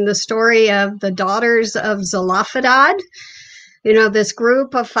has been the story of the daughters of Zelophehad. You know, this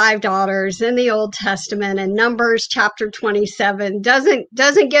group of 5 daughters in the Old Testament, and Numbers chapter 27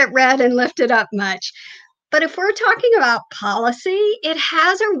 doesn't get read and lifted up much. But if we're talking about policy, it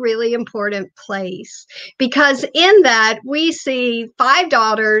has a really important place, because in that we see 5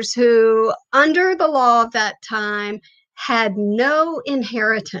 daughters who, under the law of that time, had no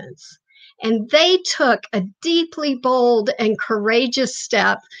inheritance. And they took a deeply bold and courageous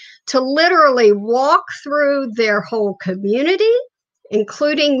step to literally walk through their whole community,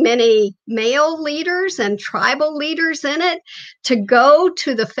 including many male leaders and tribal leaders in it, to go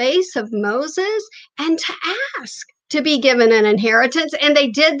to the face of Moses and to ask to be given an inheritance. And they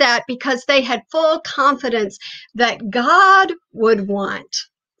did that because they had full confidence that God would want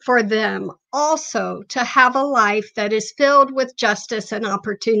for them also to have a life that is filled with justice and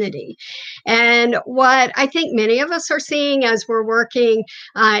opportunity. And what I think many of us are seeing as we're working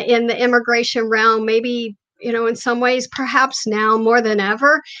in the immigration realm, maybe, you know, in some ways, perhaps now more than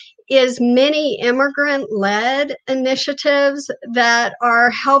ever, is many immigrant-led initiatives that are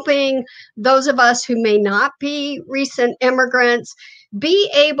helping those of us who may not be recent immigrants be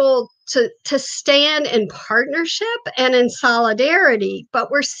able to stand in partnership and in solidarity. But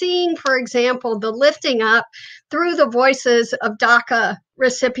we're seeing, for example, the lifting up through the voices of DACA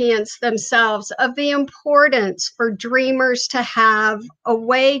recipients themselves of the importance for dreamers to have a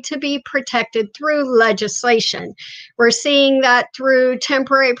way to be protected through legislation. We're seeing that through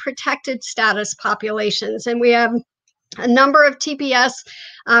temporary protected status populations. And we have a number of TPS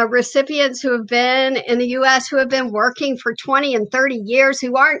recipients who have been in the U.S., who have been working for 20 and 30 years,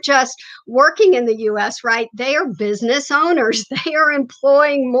 who aren't just working in the U.S., right? They are business owners. They are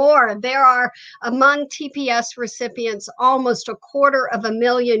employing more. There are, among TPS recipients, almost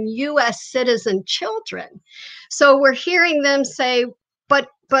 250,000 U.S. citizen children. So we're hearing them say, but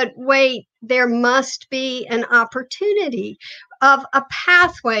wait, there must be an opportunity of a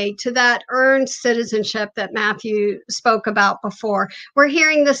pathway to that earned citizenship that Matthew spoke about before. We're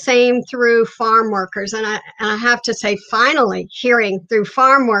hearing the same through farm workers. And I have to say, finally, hearing through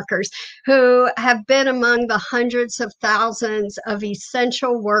farm workers who have been among the hundreds of thousands of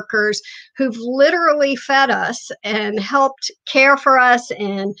essential workers who've literally fed us and helped care for us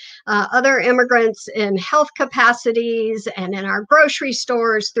and other immigrants in health capacities and in our grocery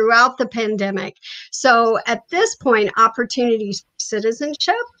stores throughout the pandemic. So at this point, opportunities for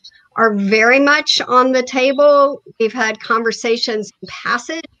citizenship are very much on the table. We've had conversations in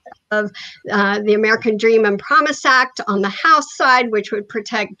passage of the American Dream and Promise Act on the House side, which would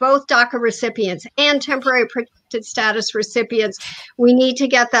protect both DACA recipients and temporary protected status recipients. We need to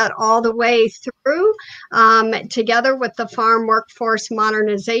get that all the way through, together with the Farm Workforce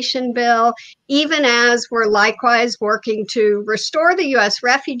Modernization Bill, even as we're likewise working to restore the U.S.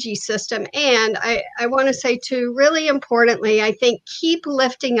 refugee system. And I want to say, too, really importantly, I think keep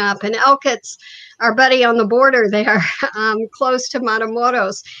lifting up, and Elkit's our buddy on the border there, close to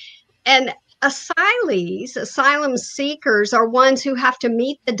Matamoros. And asylees, asylum seekers, are ones who have to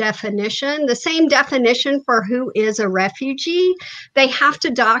meet the definition, the same definition for who is a refugee. They have to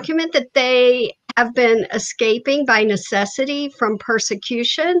document that they have been escaping by necessity from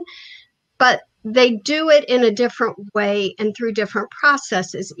persecution, but they do it in a different way and through different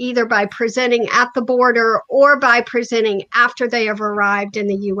processes, either by presenting at the border or by presenting after they have arrived in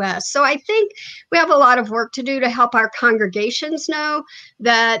the U.S. So I think we have a lot of work to do to help our congregations know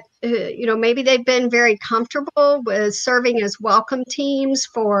that, maybe they've been very comfortable with serving as welcome teams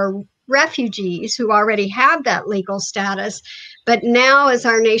for refugees who already have that legal status. But now, as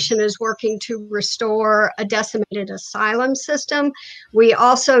our nation is working to restore a decimated asylum system, we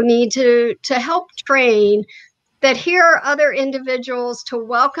also need to help train that here are other individuals. To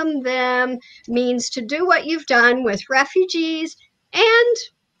welcome them means to do what you've done with refugees, and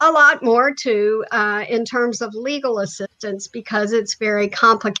a lot more too, in terms of legal assistance, because it's very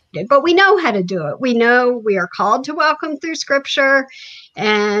complicated. But we know how to do it. We know we are called to welcome through Scripture,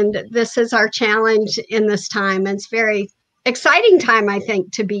 and this is our challenge in this time. And it's very exciting time, I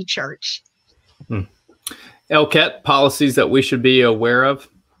think, to be church. Elket, policies that we should be aware of?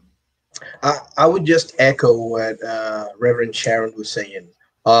 I would just echo what Reverend Sharon was saying.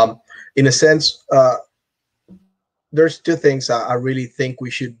 In a sense, there's 2 things I really think we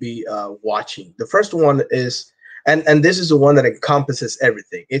should be watching. The first one is, and this is the one that encompasses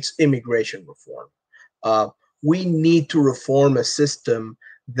everything, it's immigration reform. We need to reform a system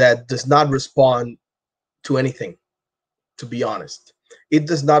that does not respond to anything. to be honest. It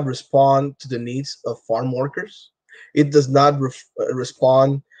does not respond to the needs of farm workers. It does not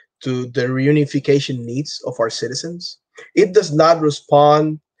respond to the reunification needs of our citizens. It does not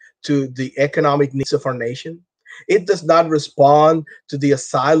respond to the economic needs of our nation. It does not respond to the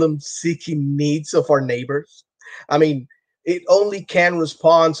asylum-seeking needs of our neighbors. I mean, it only can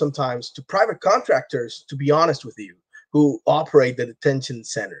respond sometimes to private contractors, to be honest with you, who operate the detention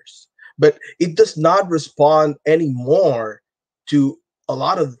centers. But it does not respond anymore to a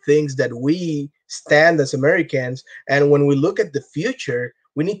lot of the things that we stand as Americans. And when we look at the future,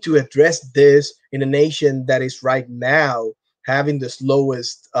 we need to address this in a nation that is right now having the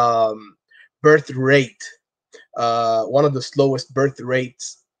slowest birth rate, one of the slowest birth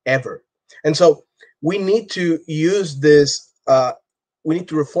rates ever. And so we need to use this, we need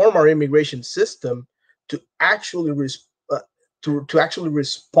to reform our immigration system to actually actually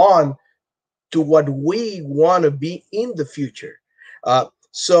respond to what we want to be in the future.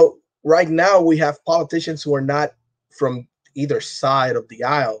 So right now we have politicians who are not from either side of the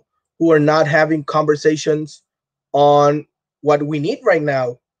aisle, who are not having conversations on what we need right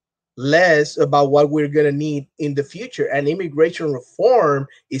now, less about what we're going to need in the future. And immigration reform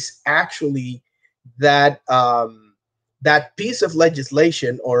is actually that that piece of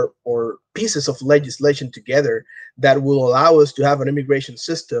legislation or pieces of legislation together that will allow us to have an immigration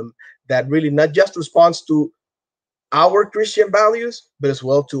system that really not just responds to our Christian values, but as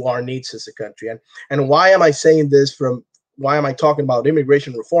well to our needs as a country. And why am I saying this why am I talking about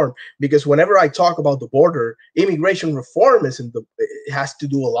immigration reform? Because whenever I talk about the border, immigration reform it has to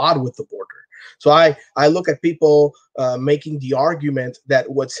do a lot with the border. So I look at people making the argument that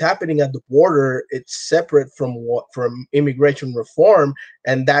what's happening at the border, it's separate from immigration reform,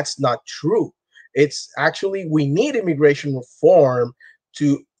 and that's not true. It's actually, we need immigration reform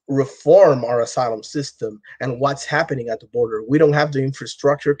to reform our asylum system and what's happening at the border. We don't have the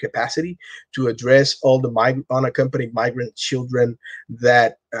infrastructure capacity to address all the unaccompanied migrant children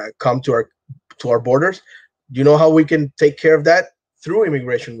that come to our borders. Do you know how we can take care of that? Through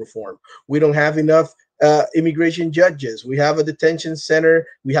immigration reform. We don't have enough immigration judges. We have a detention center.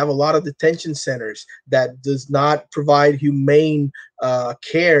 We have a lot of detention centers that does not provide humane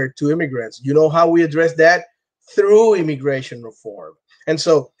care to immigrants. You know how we address that? Through immigration reform. And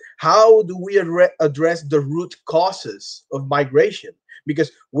so how do we address the root causes of migration?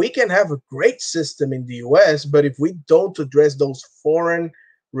 Because we can have a great system in the US, but if we don't address those foreign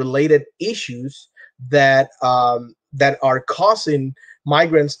related issues that are causing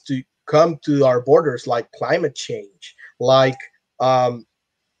migrants to come to our borders, like climate change, like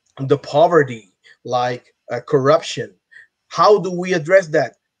the poverty, like corruption, how do we address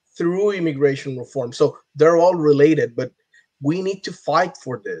that? Through immigration reform. So they're all related, but we need to fight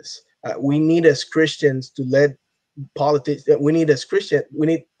for this. We need as Christians to let we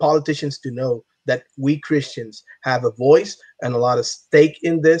need politicians to know that we Christians have a voice and a lot of stake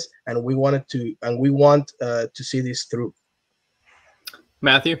in this, and we want to see this through.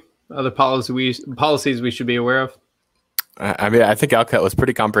 Matthew, other policies we should be aware of? I mean, I think Alcat was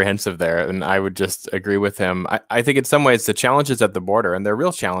pretty comprehensive there, and I would just agree with him. I think in some ways the challenges at the border, and they're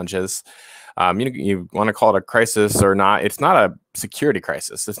real challenges, you want to call it a crisis or not, it's not a security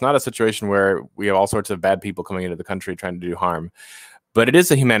crisis. It's not a situation where we have all sorts of bad people coming into the country trying to do harm. But it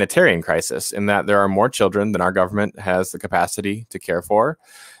is a humanitarian crisis in that there are more children than our government has the capacity to care for.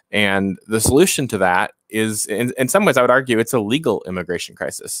 And the solution to that is, in some ways, I would argue it's a legal immigration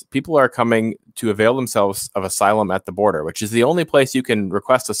crisis. People are coming to avail themselves of asylum at the border, which is the only place you can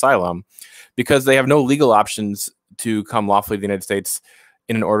request asylum, because they have no legal options to come lawfully to the United States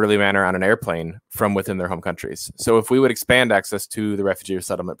in an orderly manner on an airplane from within their home countries. So if we would expand access to the refugee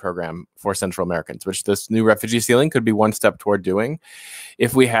resettlement program for Central Americans, which this new refugee ceiling could be one step toward doing,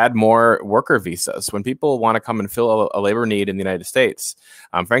 if we had more worker visas, when people want to come and fill a labor need in the United States,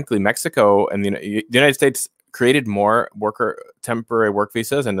 frankly, Mexico and the United States created more temporary work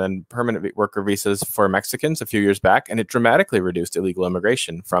visas and then permanent worker visas for Mexicans a few years back, and it dramatically reduced illegal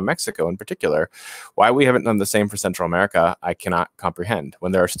immigration from Mexico in particular. Why we haven't done the same for Central America, I cannot comprehend,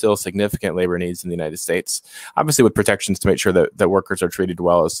 when there are still significant labor needs in the United States, obviously with protections to make sure that workers are treated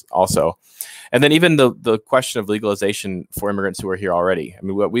well as also. And then even the question of legalization for immigrants who are here already. I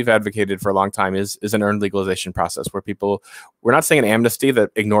mean, what we've advocated for a long time is an earned legalization process where we're not saying an amnesty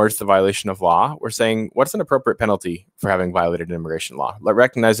that ignores the violation of law. We're saying, what's an appropriate penalty for having violated an immigration law.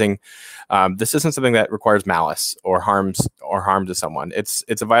 Recognizing this isn't something that requires malice or harm to someone. It's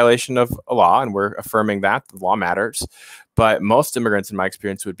a violation of a law, and we're affirming that the law matters. But most immigrants, in my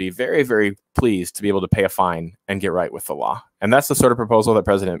experience, would be very, very pleased to be able to pay a fine and get right with the law. And that's the sort of proposal that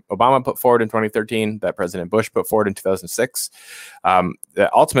President Obama put forward in 2013, that President Bush put forward in 2006, that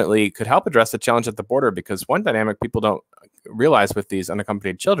ultimately could help address the challenge at the border. Because one dynamic people don't realize with these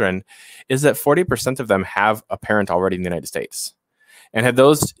unaccompanied children is that 40% of them have a parent already in the United States. And had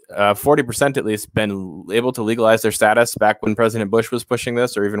those 40% at least been able to legalize their status back when President Bush was pushing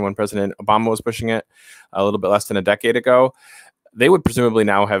this, or even when President Obama was pushing it a little bit less than a decade ago, they would presumably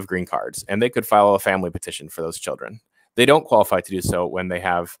now have green cards, and they could file a family petition for those children. They don't qualify to do so when they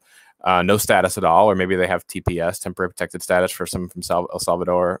have no status at all, or maybe they have TPS, temporary protected status, for someone from El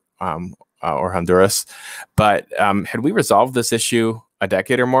Salvador or Honduras. But had we resolved this issue a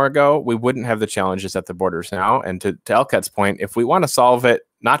decade or more ago, we wouldn't have the challenges at the borders now. And to Elket's point, if we want to solve it,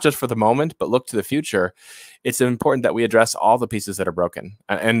 not just for the moment, but look to the future, it's important that we address all the pieces that are broken.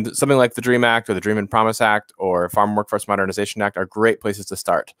 And something like the DREAM Act or the Dream and Promise Act or Farm Workforce Modernization Act are great places to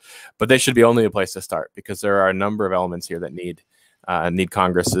start. But they should be only a place to start, because there are a number of elements here that need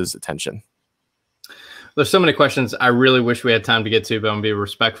Congress's attention. There's so many questions I really wish we had time to get to, but I'm going to be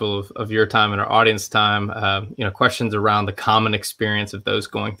respectful of your time and our audience time. Questions around the common experience of those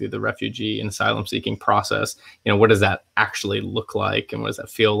going through the refugee and asylum seeking process. What does that actually look like, and what does that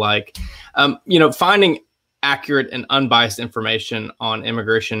feel like? Finding accurate and unbiased information on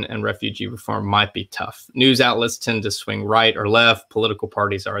immigration and refugee reform might be tough. News outlets tend to swing right or left. Political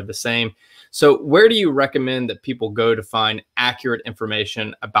parties are the same. So where do you recommend that people go to find accurate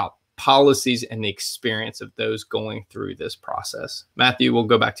information about policies and the experience of those going through this process? Matthew, we'll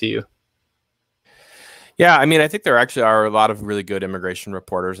go back to you. Yeah, I mean, I think there actually are a lot of really good immigration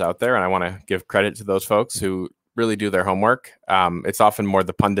reporters out there, and I want to give credit to those folks who really do their homework. It's often more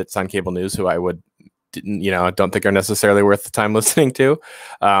the pundits on cable news who I don't think are necessarily worth the time listening to.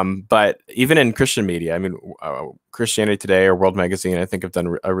 But even in Christian media, I mean, Christianity Today or World Magazine, I think have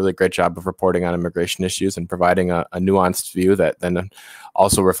done a really great job of reporting on immigration issues and providing a nuanced view that then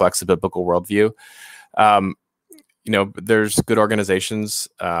also reflects a biblical worldview. There's good organizations.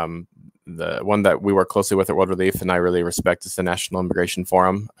 The one that we work closely with at World Relief and I really respect is the National Immigration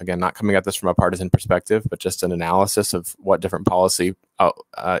Forum. Again, not coming at this from a partisan perspective, but just an analysis of what different policy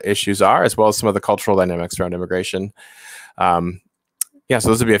issues are, as well as some of the cultural dynamics around immigration. So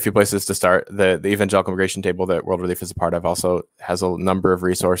those would be a few places to start. The Evangelical Immigration Table that World Relief is a part of also has a number of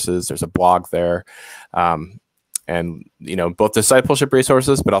resources. There's a blog there. And both discipleship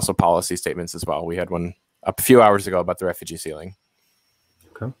resources, but also policy statements as well. We had one a few hours ago about the refugee ceiling.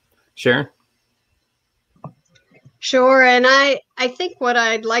 Okay. Sharon? Sure. And I think what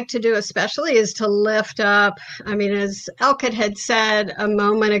I'd like to do especially is to lift up, as Elkett had said a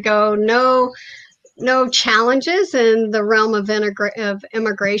moment ago, no challenges in the realm of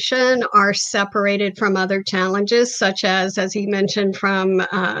immigration are separated from other challenges, such as he mentioned, from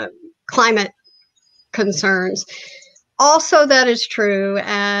climate concerns. Also, that is true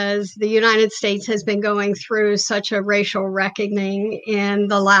as the United States has been going through such a racial reckoning in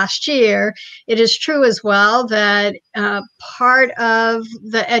the last year. It is true as well that part of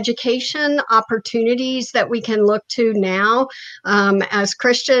the education opportunities that we can look to now as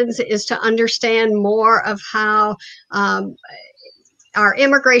Christians is to understand more of how our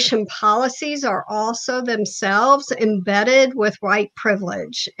immigration policies are also themselves embedded with white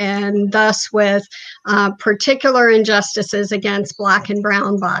privilege, and thus with particular injustices against Black and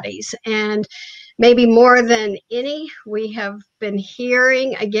brown bodies. And maybe more than any, we have been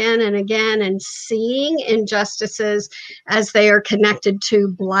hearing again and again and seeing injustices as they are connected to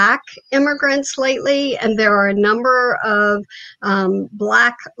Black immigrants lately. And there are a number of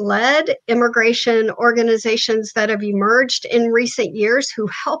Black-led immigration organizations that have emerged in recent years who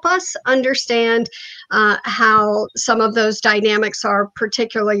help us understand how some of those dynamics are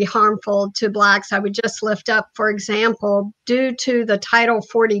particularly harmful to Blacks. I would just lift up, for example, due to the Title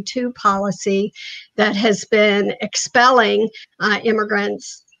 42 policy that has been expelling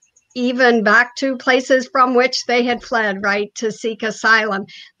immigrants even back to places from which they had fled, right, to seek asylum.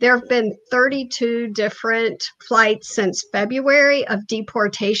 There have been 32 different flights since February of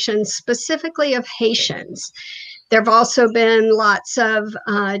deportation, specifically of Haitians. There have also been lots of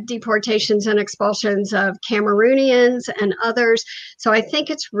deportations and expulsions of Cameroonians and others. So I think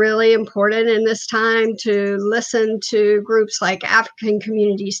it's really important in this time to listen to groups like African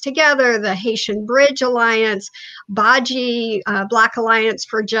Communities Together, the Haitian Bridge Alliance, BAJI, Black Alliance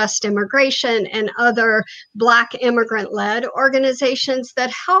for Just Immigration, and other Black immigrant-led organizations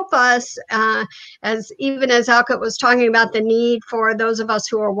that help us, as Elkett was talking about the need for those of us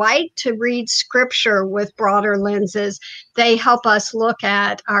who are white to read scripture with broader lenses. They help us look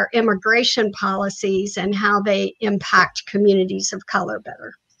at our immigration policies and how they impact communities of color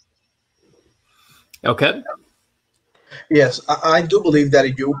better. Okay. Yes, I do believe that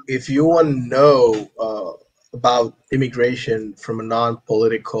if you want to know about immigration from a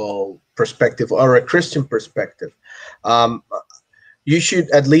non-political perspective or a Christian perspective, you should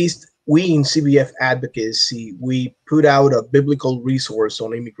at least, we in CBF Advocacy, we put out a biblical resource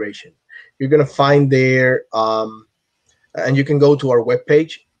on immigration. You're going to find there, and you can go to our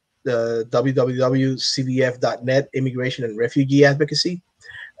webpage, the www.cbf.net, Immigration and Refugee Advocacy.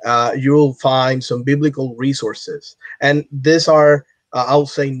 You'll find some biblical resources. And these are, I'll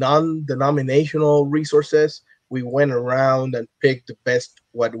say, non-denominational resources. We went around and picked the best,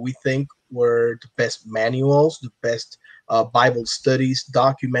 what we think were the best manuals, the best Bible studies,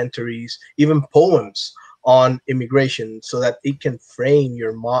 documentaries, even poems on immigration, so that it can frame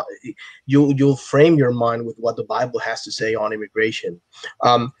your mind. You'll frame your mind with what the Bible has to say on immigration.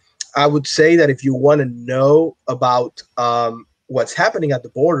 I would say that if you want to know about what's happening at the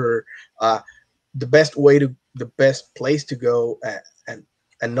border, the best place to go, and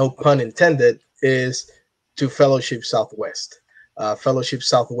no pun intended, is to Fellowship Southwest.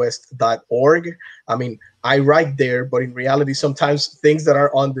 fellowshipsouthwest.org. I mean, I write there, but in reality, sometimes things that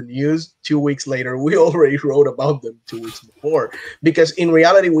are on the news 2 weeks later, we already wrote about them 2 weeks before. Because in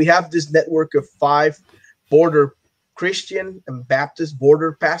reality, we have this network of 5 border Christian and Baptist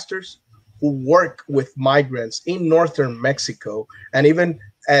border pastors who work with migrants in northern Mexico, and even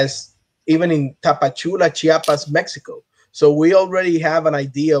in Tapachula, Chiapas, Mexico. So we already have an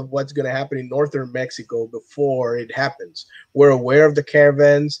idea of what's going to happen in northern Mexico before it happens. We're aware of the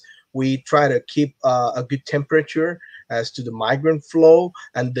caravans. We try to keep a good temperature as to the migrant flow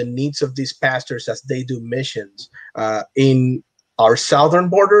and the needs of these pastors as they do missions in our southern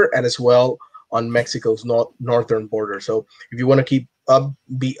border and as well on Mexico's northern border. So if you want to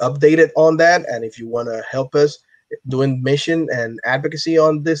be updated on that, and if you want to help us doing mission and advocacy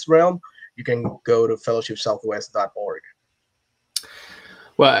on this realm, you can go to fellowshipsouthwest.org.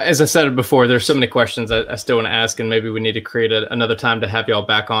 Well, as I said before, there's so many questions I still want to ask, and maybe we need to create another time to have y'all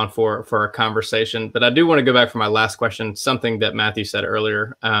back on for our conversation. But I do want to go back for my last question, something that Matthew said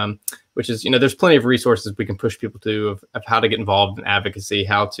earlier, which is, there's plenty of resources we can push people to of how to get involved in advocacy,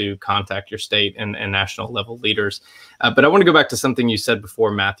 how to contact your state and national level leaders. But I want to go back to something you said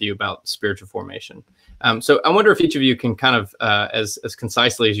before, Matthew, about spiritual formation. So I wonder if each of you can kind of, as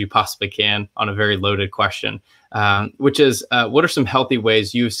concisely as you possibly can on a very loaded question, which is, what are some healthy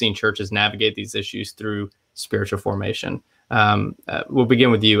ways you've seen churches navigate these issues through spiritual formation? We'll begin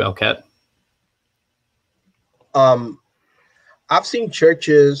with you, Elkett. I've seen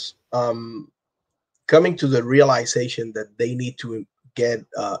churches coming to the realization that they need to get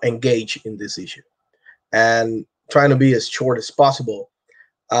engaged in this issue and trying to be as short as possible.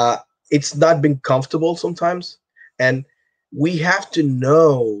 It's not been comfortable sometimes, and we have to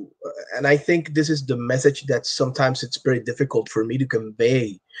know, and I think this is the message that sometimes it's very difficult for me to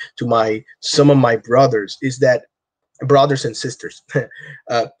convey to some of my brothers, is that brothers and sisters,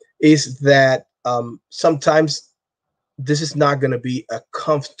 is that sometimes this is not going to be a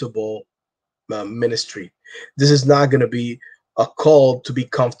comfortable ministry. This is not going to be a call to be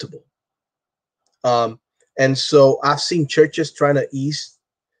comfortable. And so I've seen churches trying to ease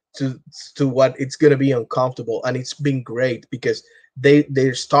to what it's going to be uncomfortable, and it's been great because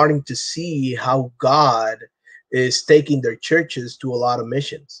they're starting to see how God is taking their churches to a lot of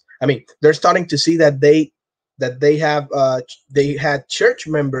missions. I mean, they're starting to see that they had church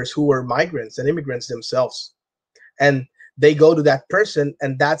members who were migrants and immigrants themselves, and they go to that person,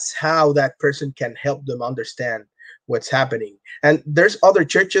 and that's how that person can help them understand what's happening. And there's other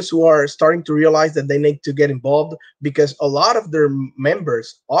churches who are starting to realize that they need to get involved because a lot of their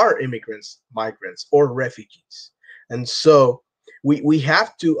members are immigrants, migrants, or refugees. And so we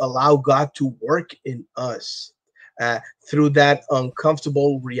have to allow God to work in us through that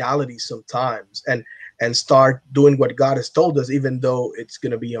uncomfortable reality sometimes, and start doing what God has told us, even though it's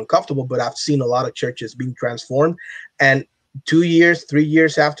going to be uncomfortable. But I've seen a lot of churches being transformed, and 2 years, 3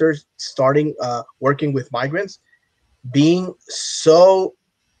 years after starting working with migrants, being so,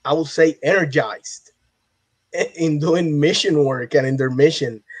 I will say, energized in doing mission work and in their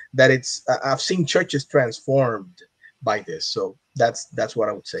mission, that it's I've seen churches transformed by this. So that's what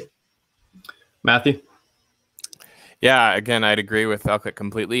I would say. Matthew? Yeah, again, I'd agree with Elkett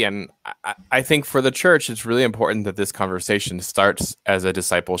completely. And I think for the church, it's really important that this conversation starts as a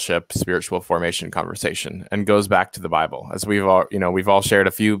discipleship, spiritual formation conversation and goes back to the Bible. As we've all shared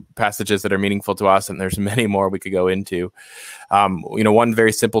a few passages that are meaningful to us, and there's many more we could go into. One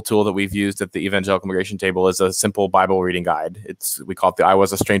very simple tool that we've used at the Evangelical Immigration Table is a simple Bible reading guide. We call it the I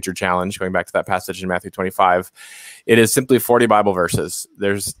Was a Stranger Challenge, going back to that passage in Matthew 25. It is simply 40 Bible verses.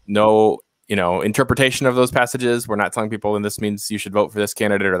 There's no interpretation of those passages. We're not telling people, and this means you should vote for this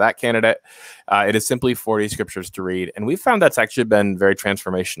candidate or that candidate. It is simply 40 scriptures to read. And we found that's actually been very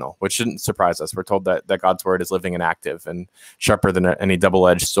transformational, which shouldn't surprise us. We're told that God's word is living and active and sharper than any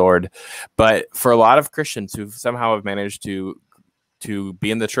double-edged sword. But for a lot of Christians who somehow have managed to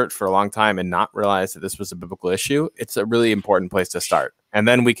be in the church for a long time and not realize that this was a biblical issue, it's a really important place to start. And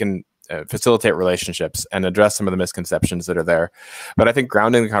then we can facilitate relationships and address some of the misconceptions that are there. But I think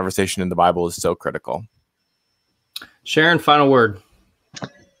grounding the conversation in the Bible is so critical. Sharon, final word.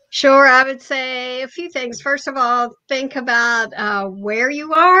 Sure, I would say a few things. First of all, think about where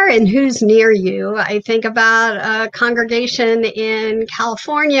you are and who's near you. I think about a congregation in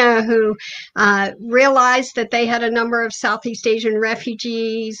California who realized that they had a number of Southeast Asian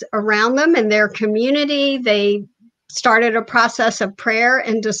refugees around them in their community. They started a process of prayer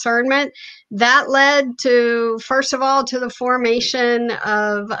and discernment that led to, first of all, to the formation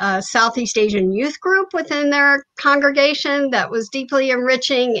of a Southeast Asian youth group within their congregation that was deeply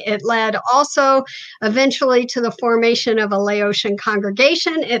enriching. It led also eventually to the formation of a Laotian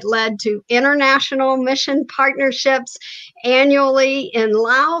congregation. It led to international mission partnerships annually in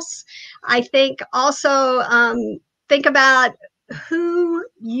Laos. I think also think about who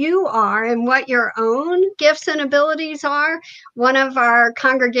you are and what your own gifts and abilities are. One of our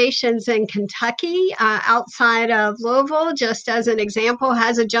congregations in Kentucky, outside of Louisville, just as an example,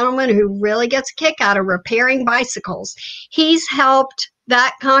 has a gentleman who really gets a kick out of repairing bicycles. He's helped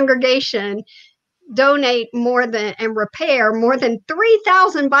that congregation donate and repair more than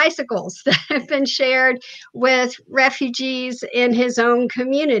 3,000 bicycles that have been shared with refugees in his own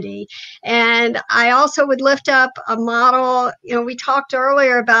community. And I also would lift up a model. We talked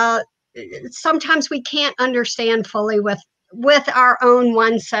earlier about sometimes we can't understand fully with our own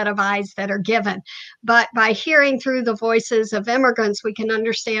one set of eyes that are given. But by hearing through the voices of immigrants, we can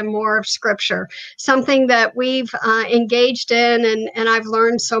understand more of Scripture. Something that we've engaged in and I've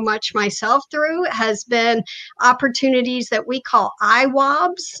learned so much myself through has been opportunities that we call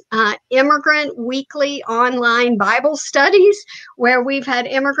IWOBs, Immigrant Weekly Online Bible Studies, where we've had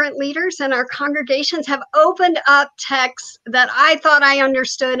immigrant leaders in our congregations have opened up texts that I thought I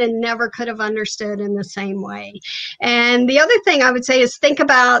understood and never could have understood in the same way. And the other thing I would say is think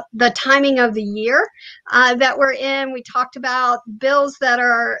about the timing of the year that we're in. We talked about bills that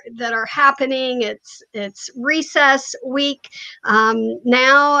are happening. It's recess week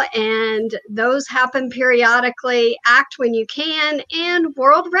now, and those happen periodically. Act When You Can, and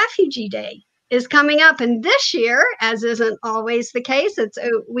World Refugee Day is coming up. And this year, as isn't always the case,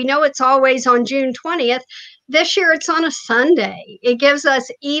 we know it's always on June 20th. This year, it's on a Sunday. It gives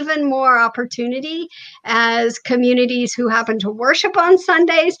us even more opportunity as communities who happen to worship on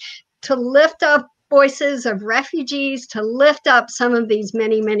Sundays to lift up voices of refugees, to lift up some of these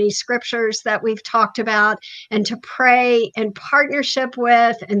many, many scriptures that we've talked about, and to pray in partnership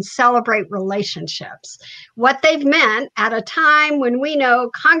with and celebrate relationships. What they've meant at a time when we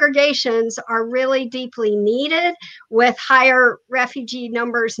know congregations are really deeply needed with higher refugee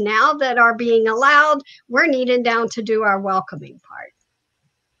numbers now that are being allowed, we're needed down to do our welcoming part.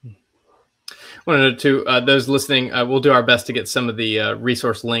 Wanted to those listening, we'll do our best to get some of the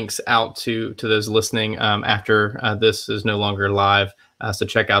resource links out to those listening after this is no longer live. So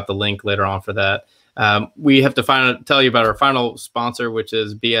check out the link later on for that. We have to tell you about our final sponsor, which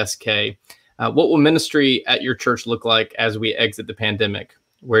is BSK. What will ministry at your church look like as we exit the pandemic?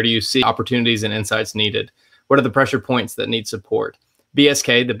 Where do you see opportunities and insights needed? What are the pressure points that need support?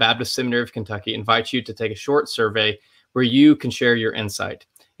 BSK, the Baptist Seminary of Kentucky, invites you to take a short survey where you can share your insight.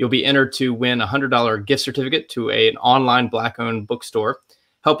 You'll be entered to win a $100 gift certificate to an online Black-owned bookstore.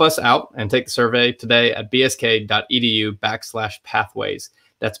 Help us out and take the survey today at bsk.edu/pathways.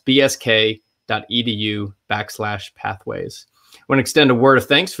 That's bsk.edu/pathways. I want to extend a word of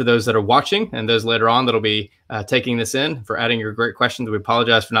thanks for those that are watching and those later on that'll be taking this in, for adding your great questions. We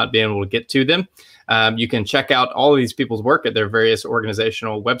apologize for not being able to get to them. You can check out all of these people's work at their various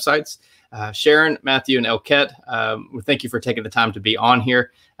organizational websites. Sharon, Matthew, and Elkett, we thank you for taking the time to be on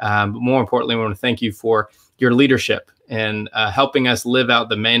here. But more importantly, we want to thank you for your leadership and helping us live out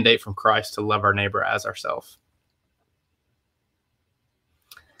the mandate from Christ to love our neighbor as ourselves.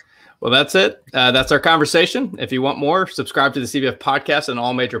 Well, that's it. That's our conversation. If you want more, subscribe to the CBF podcast on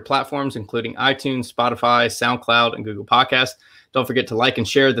all major platforms, including iTunes, Spotify, SoundCloud, and Google Podcasts. Don't forget to like and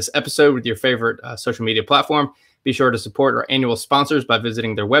share this episode with your favorite social media platform. Be sure to support our annual sponsors by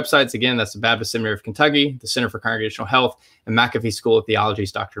visiting their websites. Again, that's the Baptist Seminary of Kentucky, the Center for Congregational Health, and McAfee School of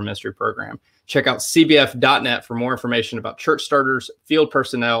Theology's Doctor of Ministry program. Check out cbf.net for more information about church starters, field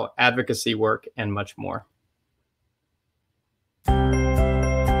personnel, advocacy work, and much more.